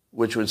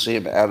 which would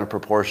seem out of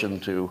proportion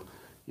to,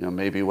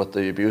 maybe what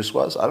the abuse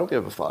was, I don't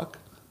give a fuck.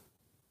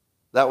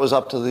 That was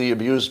up to the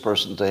abused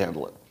person to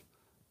handle it.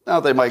 Now,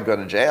 they might go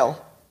to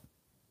jail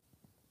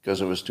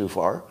because it was too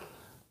far,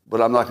 but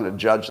I'm not going to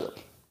judge them.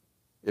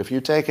 If you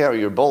take out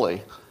your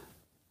bully,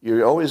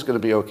 you're always going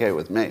to be okay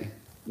with me,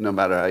 no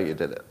matter how you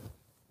did it.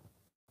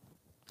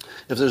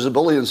 If there's a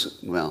bully,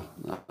 well,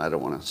 I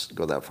don't want to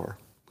go that far.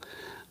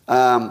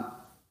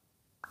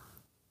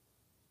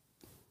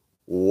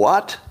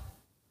 What?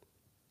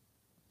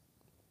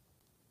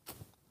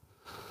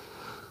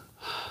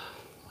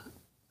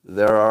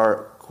 There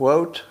are,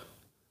 quote,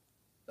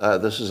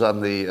 this is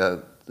on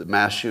the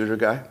mass shooter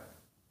guy.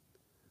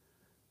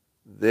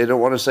 They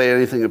don't want to say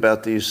anything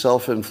about these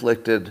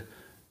self-inflicted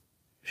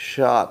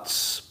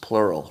shots,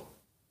 plural.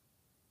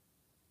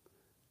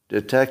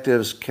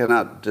 Detectives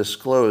cannot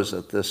disclose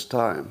at this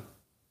time.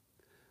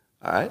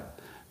 All right?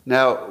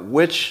 Now,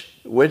 which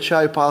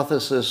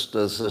hypothesis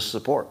does this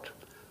support?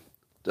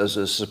 Does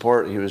this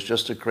support he was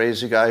just a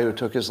crazy guy who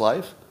took his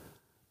life?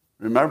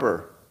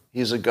 Remember,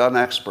 he's a gun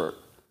expert,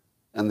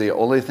 and the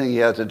only thing he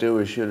had to do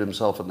was shoot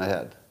himself in the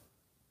head.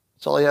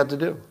 That's all he had to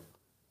do.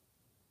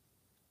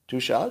 2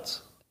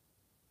 shots?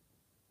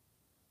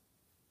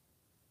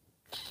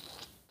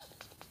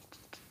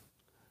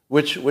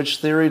 Which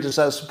theory does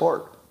that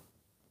support?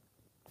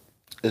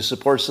 It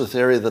supports the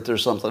theory that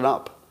there's something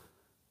up,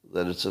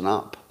 that it's an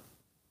op.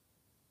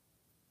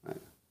 Right?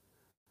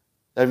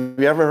 Have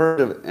you ever heard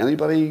of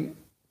anybody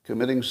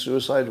committing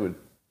suicide with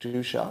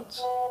 2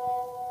 shots?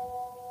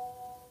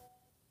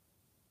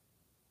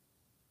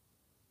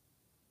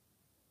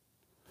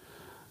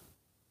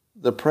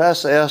 The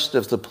press asked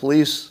if the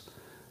police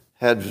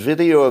had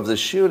video of the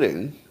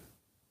shooting,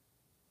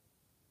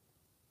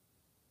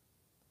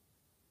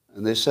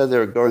 and they said they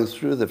were going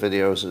through the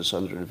videos. It's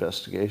under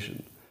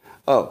investigation.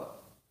 Oh,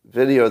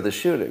 video of the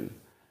shooting.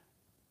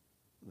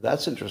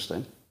 That's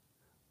interesting.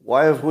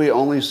 Why have we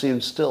only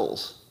seen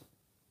stills?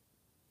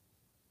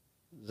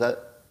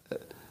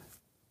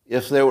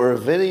 If there were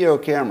video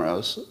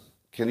cameras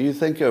Can you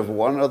think of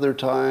one other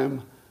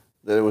time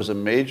that it was a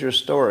major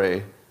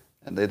story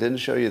and they didn't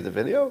show you the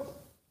video?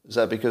 Is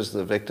that because of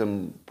the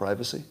victim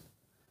privacy?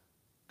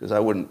 Because I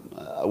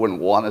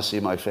wouldn't want to see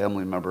my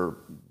family member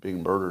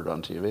being murdered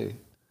on TV.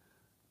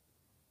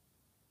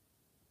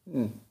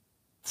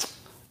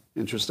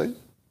 Interesting.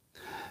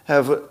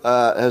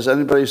 Has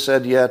anybody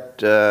said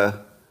yet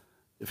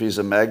if he's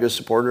a MAGA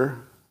supporter?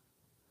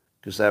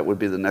 Because that would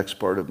be the next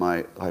part of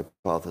my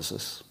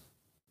hypothesis.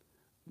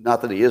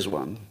 Not that he is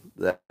one,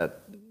 that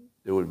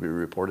it would be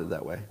reported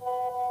that way.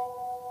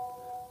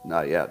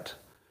 Not yet.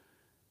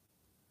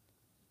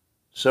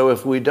 So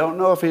if we don't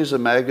know if he's a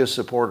MAGA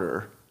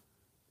supporter,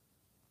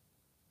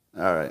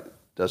 all right,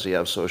 does he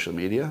have social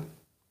media?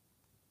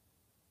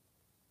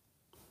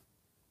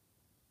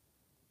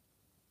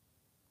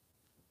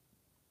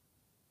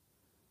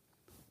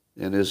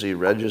 And is he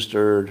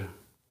registered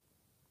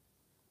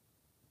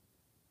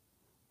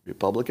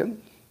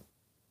Republican?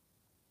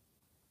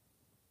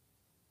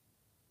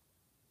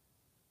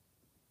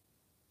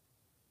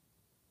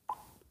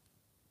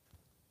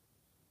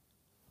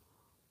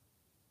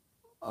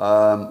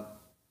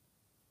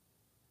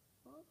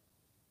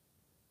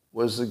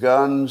 Was the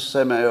gun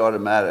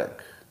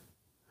semi-automatic?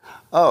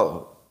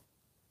 Oh,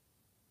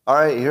 all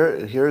right,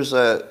 here's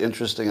an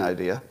interesting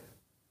idea.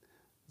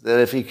 That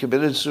if he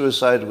committed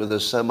suicide with a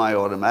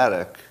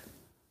semi-automatic,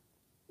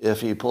 if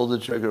he pulled the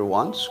trigger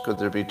once, could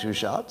there be 2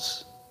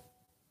 shots?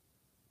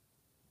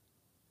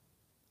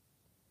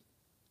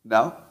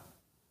 No?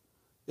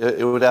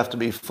 It would have to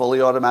be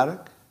fully automatic?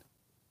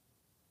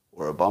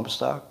 Or a bump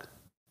stock?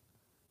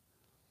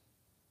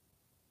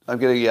 I'm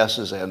getting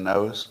yeses and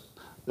nos.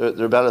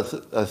 There are about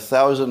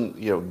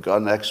 1,000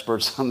 gun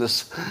experts on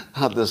this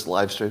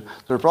live stream.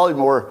 There are probably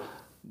more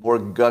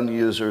gun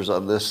users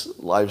on this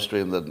live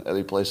stream than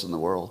any place in the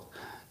world.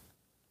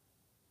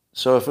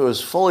 So if it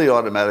was fully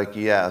automatic,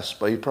 yes,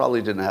 but he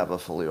probably didn't have a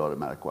fully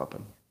automatic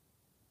weapon.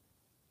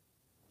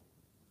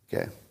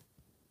 Okay.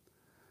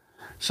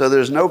 So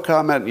there's no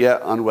comment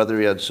yet on whether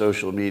he had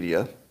social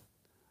media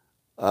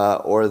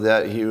or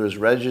that he was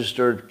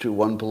registered to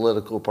one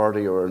political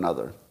party or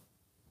another.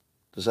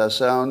 Does that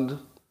sound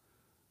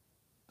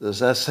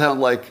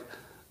like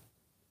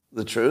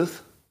the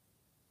truth?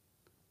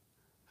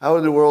 How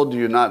in the world do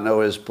you not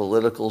know his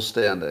political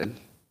standing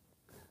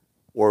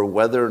or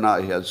whether or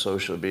not he had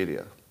social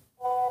media?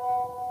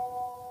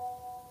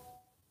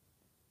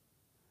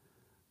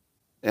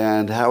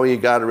 And how he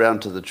got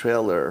around to the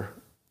trailer,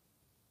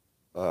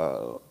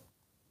 but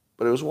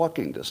it was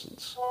walking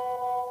distance.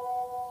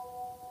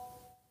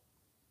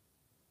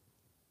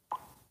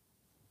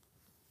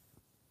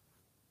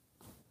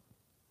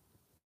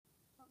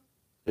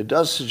 It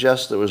does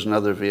suggest there was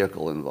another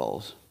vehicle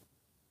involved.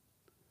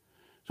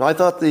 So I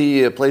thought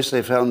the place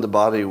they found the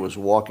body was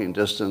walking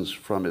distance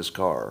from his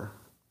car.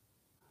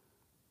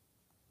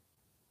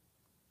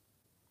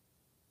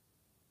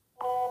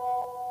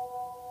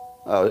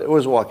 Oh, it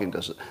was walking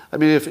distance. I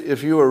mean,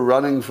 if you were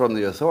running from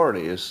the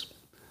authorities,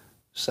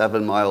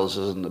 7 miles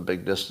isn't a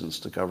big distance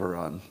to cover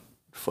on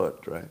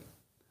foot, right?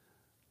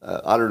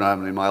 I don't know how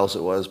many miles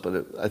it was,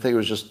 but I think it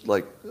was just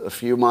like a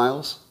few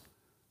miles.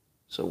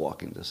 So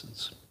walking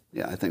distance.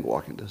 Yeah, I think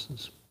walking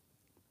distance.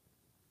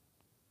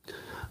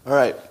 All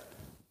right.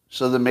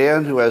 So the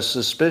man who has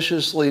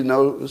suspiciously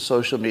no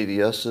social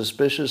media,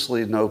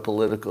 suspiciously no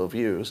political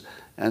views,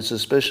 and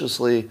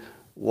suspiciously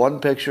one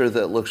picture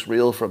that looks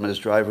real from his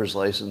driver's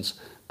license,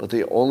 but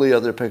the only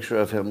other picture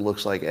of him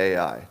looks like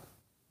AI.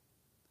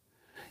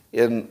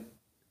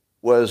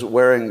 Was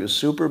wearing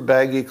super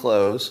baggy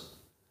clothes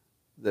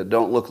that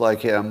don't look like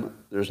him.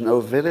 There's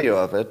no video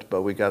of it,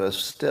 but we got a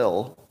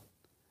still.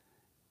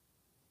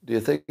 Do you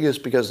think it's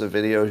because the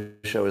video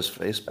show his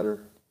face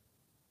better?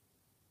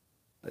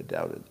 I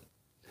doubt it.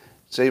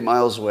 It's 8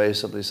 miles away,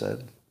 somebody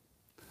said.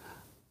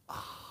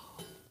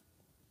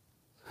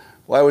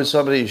 Why would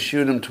somebody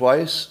shoot him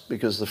twice?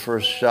 Because the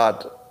first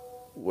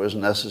shot was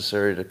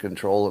necessary to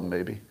control him,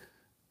 maybe.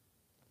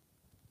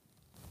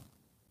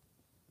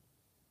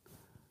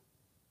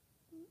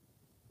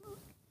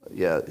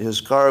 Yeah,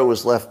 his car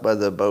was left by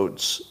the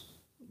boats,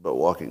 but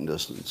walking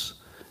distance.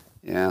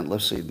 And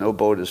let's see, no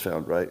boat is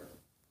found, right?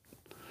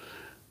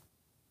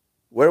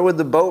 Where would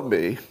the boat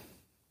be?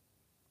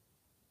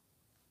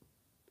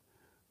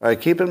 All right,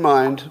 keep in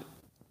mind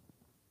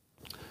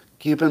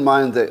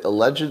that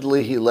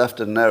allegedly he left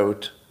a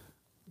note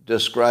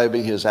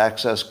describing his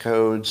access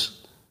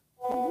codes.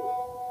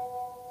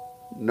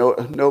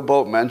 No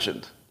boat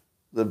mentioned.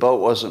 The boat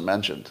wasn't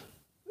mentioned.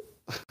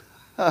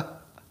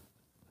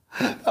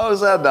 How is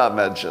that not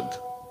mentioned?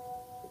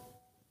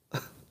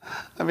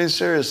 I mean,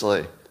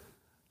 seriously.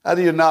 How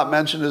do you not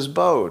mention his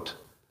boat?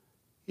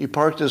 He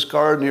parked his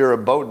car near a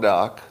boat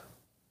dock.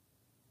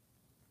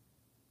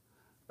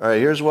 All right,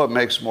 here's what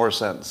makes more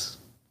sense.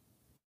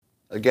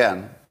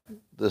 Again,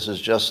 this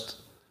is just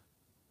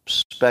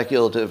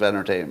speculative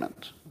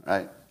entertainment,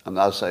 right? I'm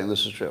not saying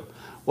this is true.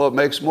 What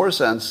makes more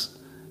sense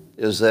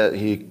is that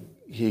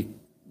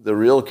the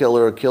real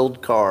killer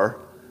killed Carr,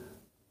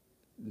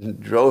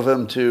 drove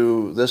him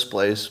to this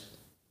place,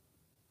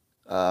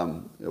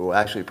 It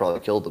actually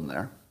probably killed him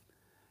there.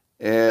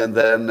 And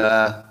then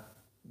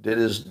did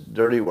his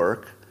dirty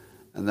work,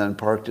 and then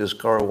parked his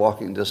car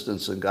walking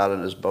distance and got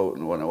on his boat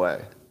and went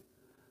away.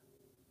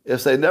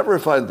 If they never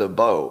find the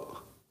boat,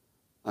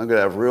 I'm going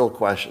to have real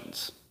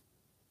questions.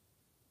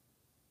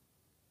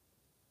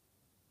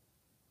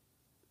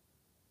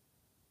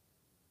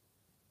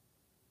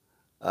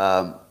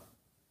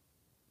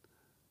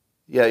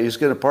 Yeah, he's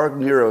going to park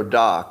near a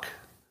dock.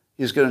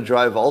 He's going to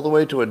drive all the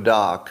way to a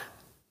dock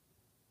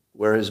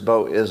where his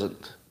boat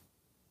isn't.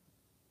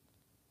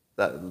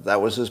 That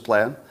was his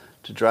plan,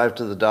 to drive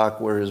to the dock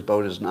where his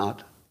boat is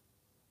not.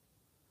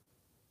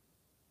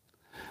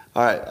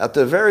 All right, at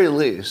the very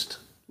least,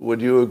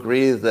 would you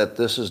agree that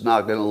this is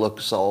not going to look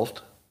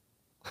solved?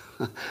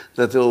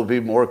 That there will be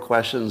more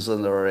questions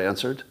than there are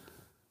answered?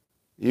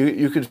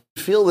 You could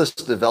feel this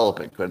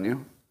developing, couldn't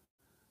you?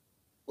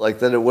 Like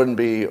that it wouldn't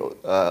be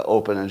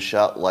open and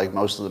shut like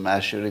most of the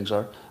mass shootings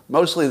are.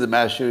 Mostly the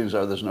mass shootings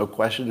are there's no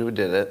question who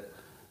did it,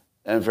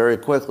 and very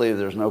quickly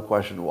there's no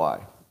question why.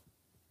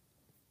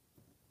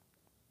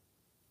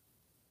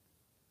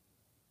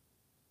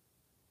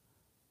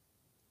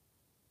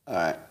 All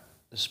right,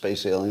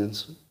 space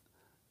aliens.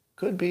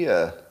 Could be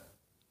a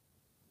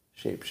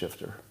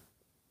shapeshifter.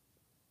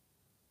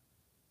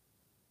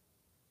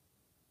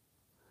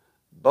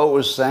 Boat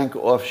was sank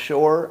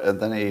offshore and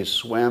then he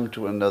swam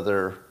to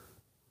another.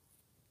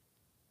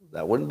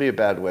 That wouldn't be a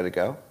bad way to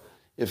go.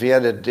 If he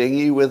had a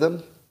dinghy with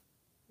him,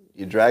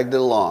 he dragged it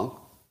along,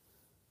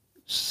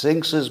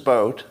 sinks his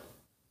boat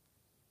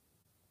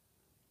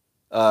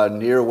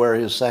near where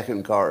his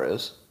second car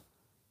is,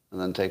 and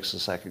then takes the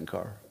second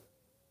car.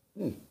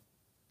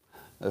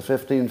 A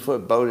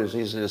 15-foot boat is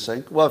easy to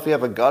sink. Well, if you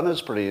have a gun,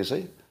 it's pretty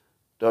easy.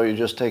 Don't you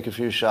just take a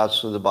few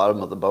shots to the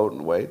bottom of the boat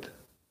and wait?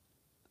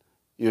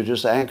 You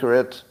just anchor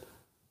it,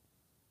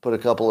 put a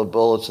couple of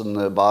bullets in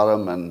the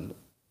bottom, and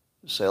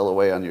sail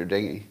away on your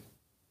dinghy.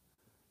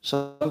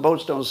 Some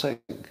boats don't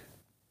sink.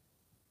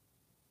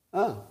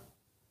 Oh,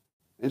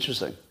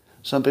 interesting.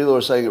 Some people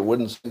are saying it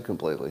wouldn't sink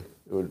completely.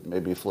 It would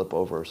maybe flip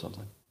over or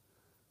something.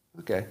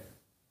 Okay,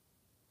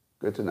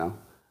 good to know.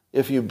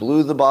 If you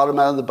blew the bottom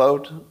out of the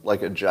boat,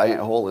 like a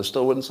giant hole, it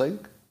still wouldn't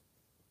sink?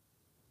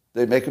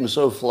 They make them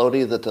so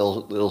floaty that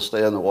they'll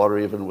stay in the water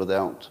even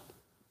without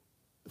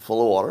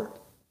full of water?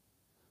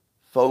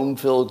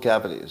 Foam-filled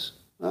cavities.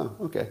 Oh,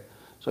 okay.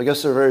 So I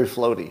guess they're very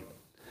floaty.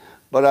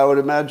 But I would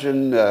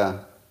imagine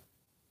there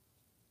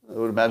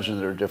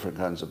are different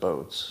kinds of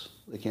boats.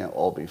 They can't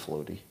all be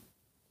floaty.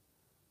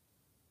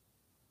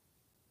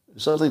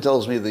 Something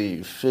tells me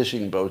the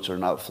fishing boats are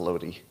not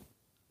floaty.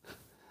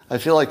 I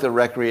feel like the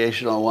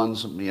recreational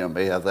ones,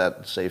 may have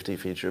that safety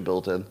feature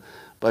built in.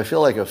 But I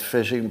feel like a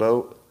fishing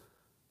boat,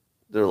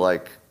 they're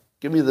like,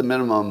 give me the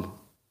minimum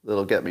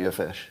that'll get me a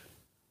fish.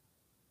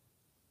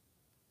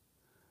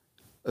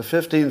 A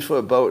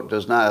 15-foot boat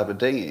does not have a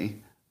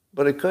dinghy,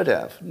 but it could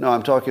have. No,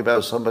 I'm talking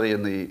about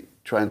somebody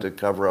trying to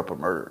cover up a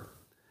murder.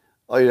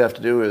 All you'd have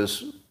to do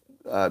is,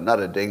 not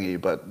a dinghy,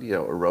 but, a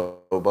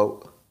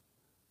rowboat,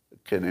 a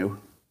canoe.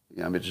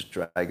 Just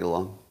drag it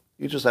along.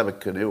 You just have a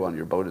canoe on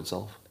your boat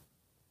itself.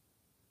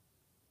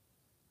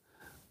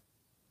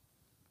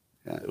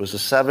 Yeah, it was a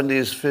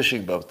 70s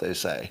fishing boat, they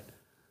say.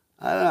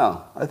 I don't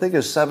know. I think a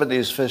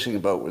 70s fishing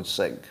boat would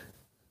sink.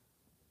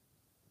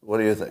 What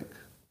do you think?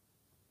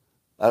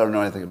 I don't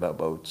know anything about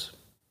boats.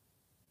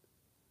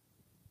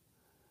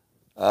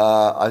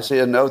 I see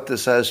a note that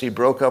says he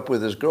broke up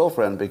with his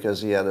girlfriend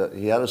because he had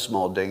a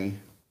small dinghy.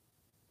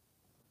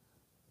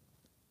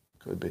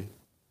 Could be.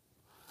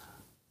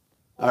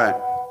 All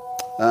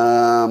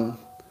right.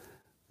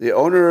 The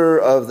owner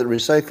of the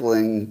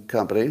recycling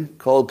company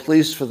called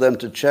police for them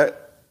to check.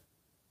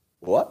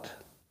 What?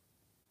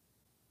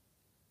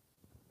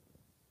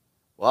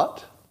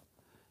 What?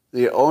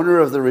 The owner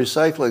of the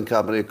recycling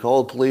company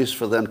called police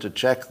for them to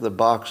check the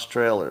box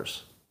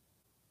trailers.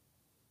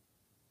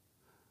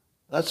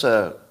 That's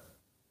a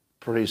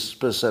pretty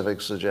specific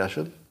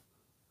suggestion.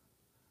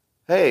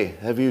 Hey,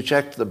 have you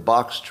checked the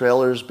box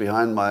trailers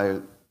behind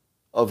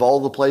of all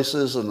the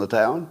places in the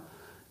town?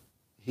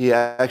 He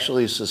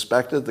actually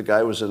suspected the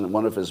guy was in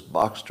one of his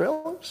box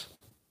trailers?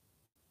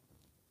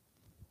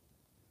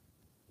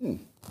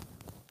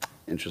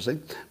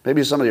 Interesting.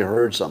 Maybe somebody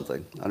heard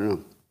something. I don't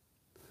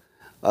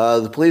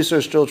know. The police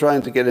are still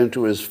trying to get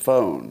into his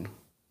phone.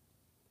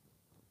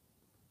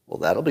 Well,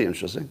 that'll be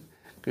interesting.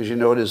 Because you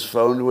know what his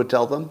phone would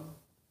tell them?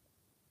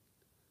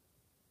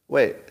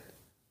 Wait.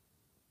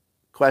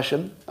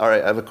 Question? All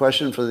right, I have a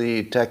question for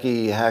the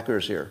techie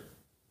hackers here.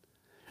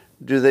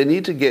 Do they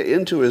need to get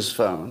into his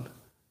phone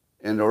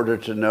in order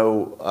to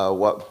know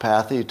what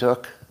path he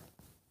took?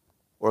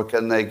 Or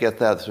can they get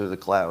that through the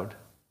cloud?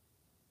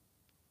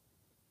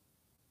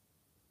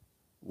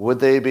 Would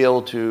they be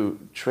able to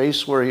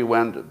trace where he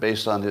went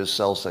based on his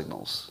cell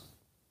signals?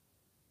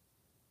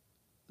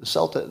 The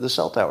cell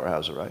tower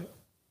has it, right?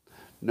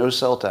 No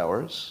cell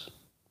towers,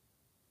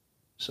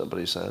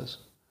 somebody says.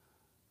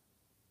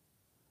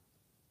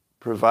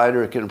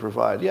 Provider can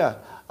provide. Yeah,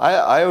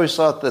 I always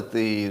thought that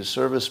the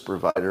service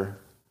provider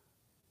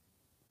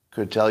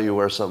could tell you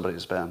where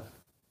somebody's been.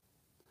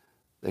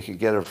 They could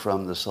get it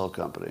from the cell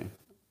company.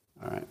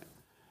 All right.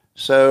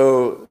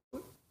 So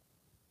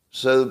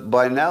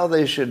by now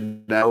they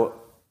should know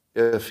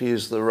if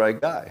he's the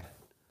right guy.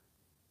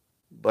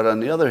 But on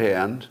the other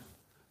hand,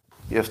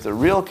 if the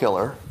real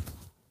killer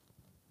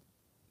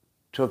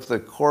took the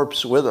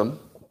corpse with him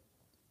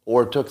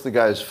or took the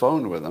guy's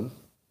phone with him,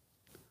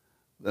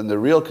 then the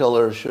real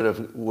killer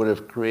would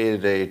have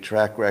created a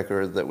track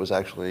record that was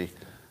actually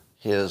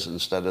his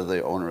instead of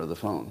the owner of the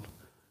phone.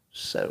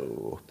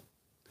 So,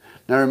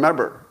 now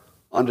remember,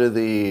 under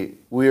the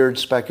weird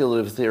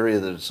speculative theory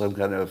that it's some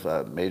kind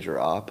of major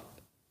op,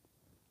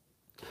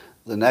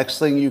 the next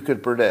thing you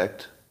could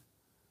predict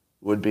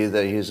would be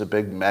that he's a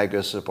big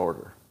MAGA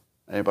supporter.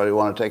 Anybody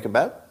want to take a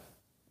bet?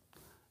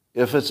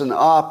 If it's an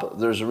op,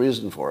 there's a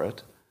reason for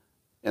it.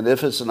 And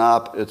if it's an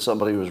op, it's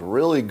somebody who's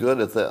really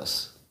good at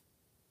this.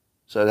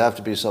 So it'd have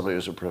to be somebody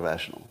who's a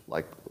professional,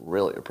 like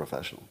really a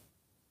professional.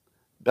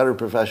 Better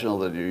professional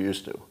than you're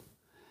used to.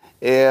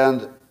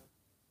 And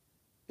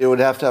it would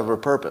have to have a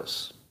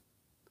purpose.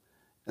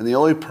 And the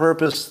only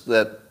purpose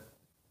that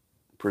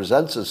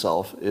presents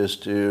itself is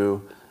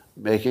to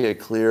make it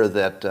clear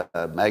that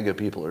MAGA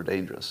people are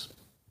dangerous.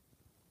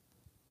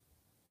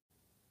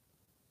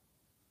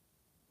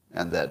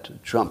 And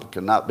that Trump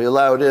cannot be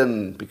allowed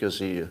in because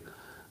he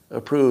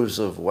approves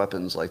of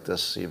weapons like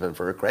this, even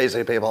for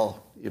crazy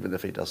people, even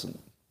if he doesn't.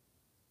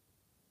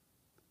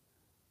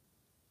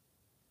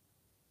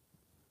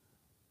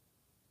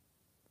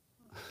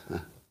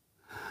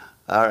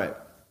 All right.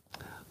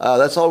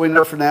 That's all we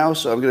know for now,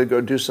 so I'm going to go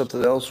do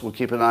something else. We'll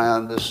keep an eye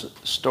on this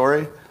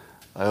story.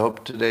 I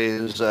hope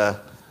today's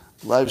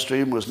live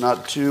stream was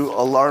not too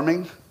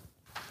alarming.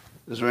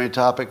 Is there any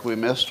topic we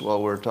missed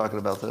while we're talking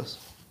about this?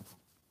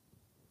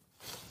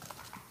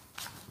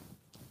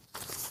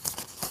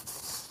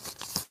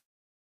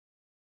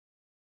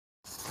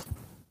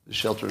 The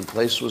shelter in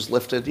place was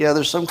lifted. Yeah,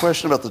 there's some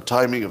question about the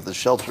timing of the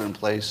shelter in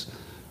place,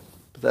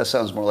 but that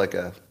sounds more like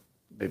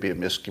maybe a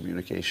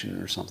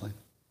miscommunication or something.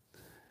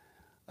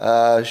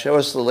 Show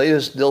us the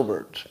latest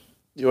Dilbert.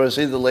 You want to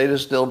see the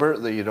latest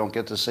Dilbert that you don't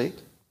get to see?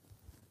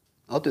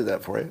 I'll do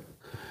that for you.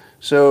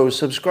 So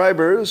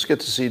subscribers get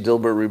to see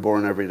Dilbert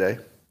Reborn every day,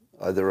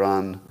 either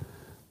on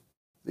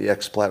the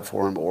X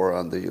platform or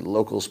on the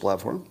Locals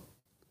platform.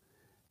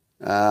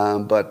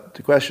 But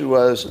the question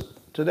was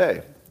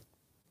today.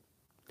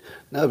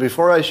 Now,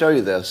 before I show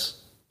you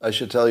this, I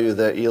should tell you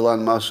that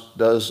Elon Musk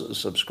does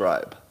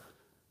subscribe.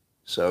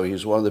 So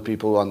he's one of the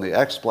people on the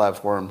X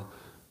platform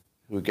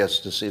who gets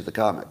to see the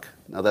comic.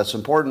 Now, that's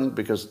important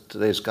because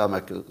today's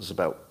comic is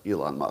about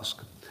Elon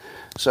Musk.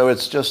 So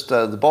it's just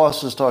the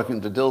boss is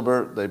talking to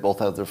Dilbert. They both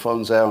have their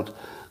phones out.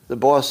 The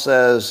boss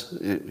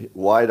says,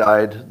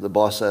 wide-eyed, the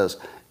boss says,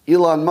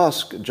 Elon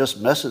Musk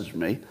just messaged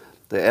me.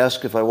 They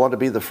ask if I want to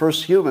be the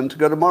first human to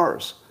go to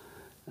Mars.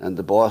 And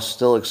the boss,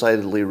 still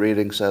excitedly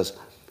reading, says,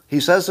 he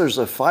says there's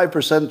a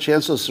 5%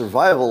 chance of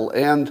survival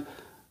and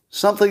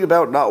something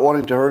about not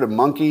wanting to hurt a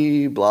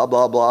monkey, blah,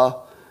 blah,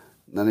 blah.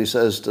 And then he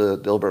says to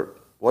Dilbert,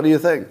 what do you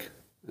think?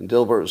 And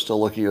Dilbert, still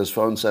looking at his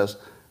phone, says,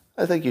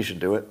 I think you should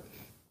do it.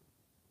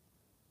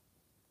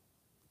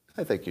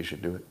 I think you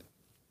should do it.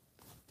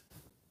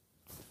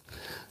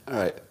 All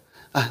right.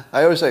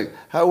 I always think,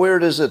 how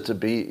weird is it to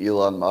be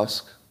Elon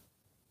Musk?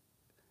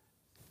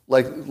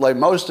 Like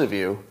most of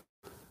you,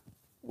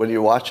 when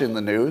you're watching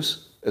the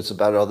news, it's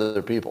about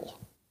other people.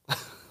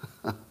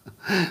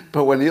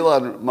 But when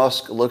Elon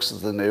Musk looks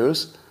at the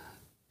news,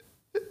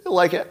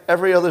 like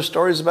every other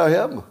story is about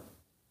him.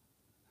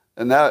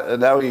 And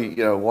now he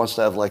wants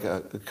to have like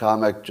a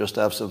comic just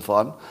to have some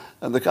fun,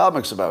 and the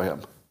comic's about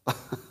him.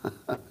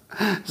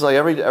 It's like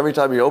every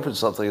time he opens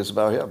something, it's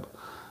about him.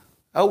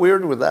 How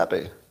weird would that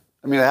be?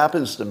 I mean, it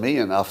happens to me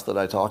enough that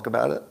I talk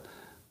about it.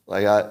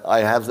 Like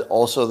I have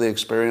also the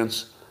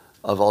experience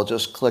of I'll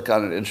just click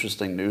on an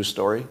interesting news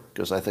story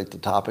because I think the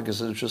topic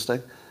is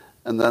interesting,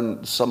 and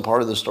then some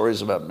part of the story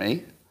is about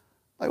me.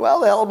 Like,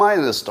 well, the hell am I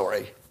in this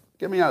story?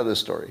 Get me out of this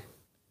story.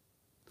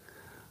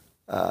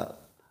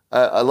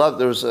 I love,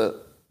 there was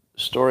a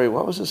story,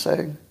 what was it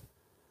saying?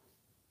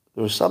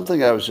 There was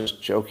something I was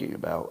just joking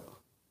about.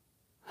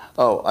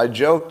 Oh,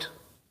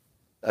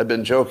 I've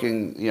been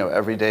joking,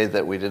 every day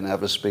that we didn't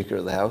have a Speaker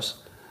of the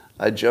House.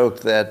 I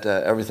joked that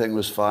everything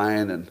was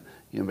fine and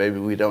maybe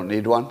we don't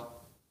need one.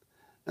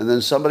 And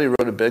then somebody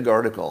wrote a big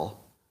article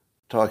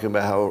talking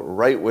about how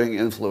right-wing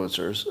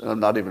influencers, and I'm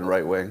not even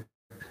right-wing,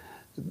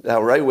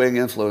 how right-wing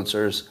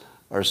influencers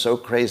are so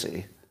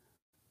crazy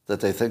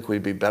that they think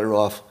we'd be better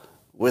off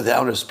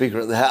without a Speaker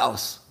of the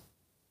House.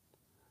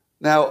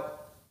 Now,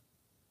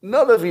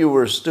 none of you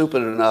were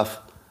stupid enough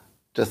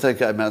to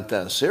think I meant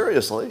that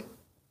seriously,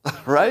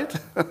 right?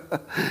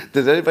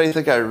 Did anybody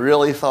think I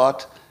really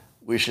thought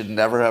we should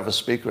never have a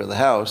Speaker of the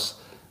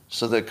House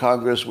so that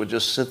Congress would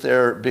just sit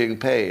there being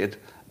paid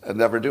and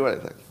never do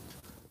anything?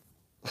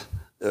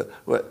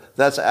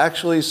 That's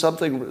actually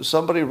something,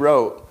 somebody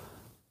wrote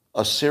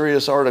a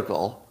serious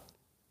article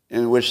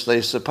in which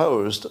they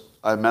supposed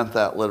I meant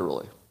that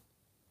literally.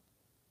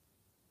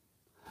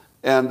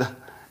 And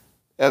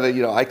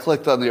And I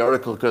clicked on the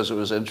article because it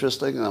was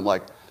interesting, and I'm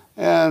like,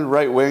 and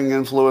right-wing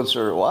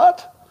influencer,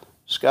 what?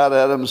 Scott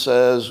Adams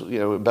says,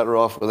 we're better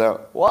off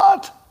without,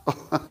 what?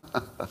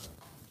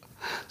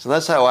 So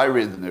that's how I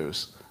read the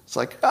news. It's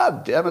like,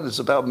 God damn it, it's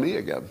about me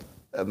again.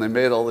 And they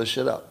made all this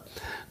shit up.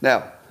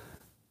 Now,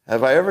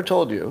 have I ever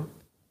told you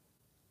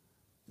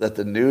that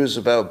the news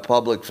about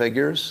public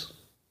figures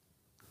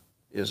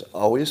is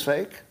always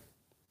fake?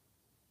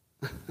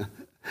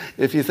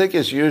 If you think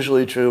it's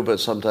usually true, but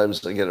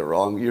sometimes they get it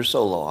wrong, you're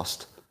so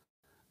lost.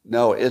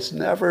 No, it's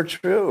never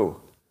true.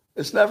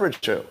 It's never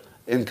true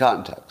in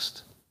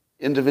context.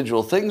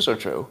 Individual things are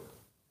true.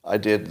 I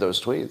did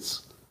those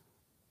tweets.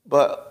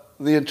 But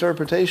the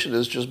interpretation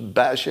is just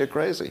batshit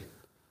crazy.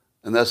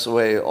 And that's the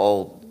way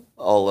all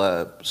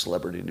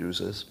celebrity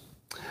news is.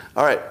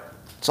 All right.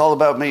 It's all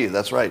about me.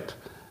 That's right.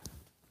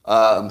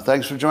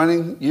 Thanks for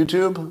joining,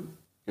 YouTube.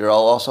 You're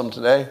all awesome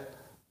today.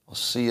 I'll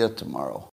see you tomorrow.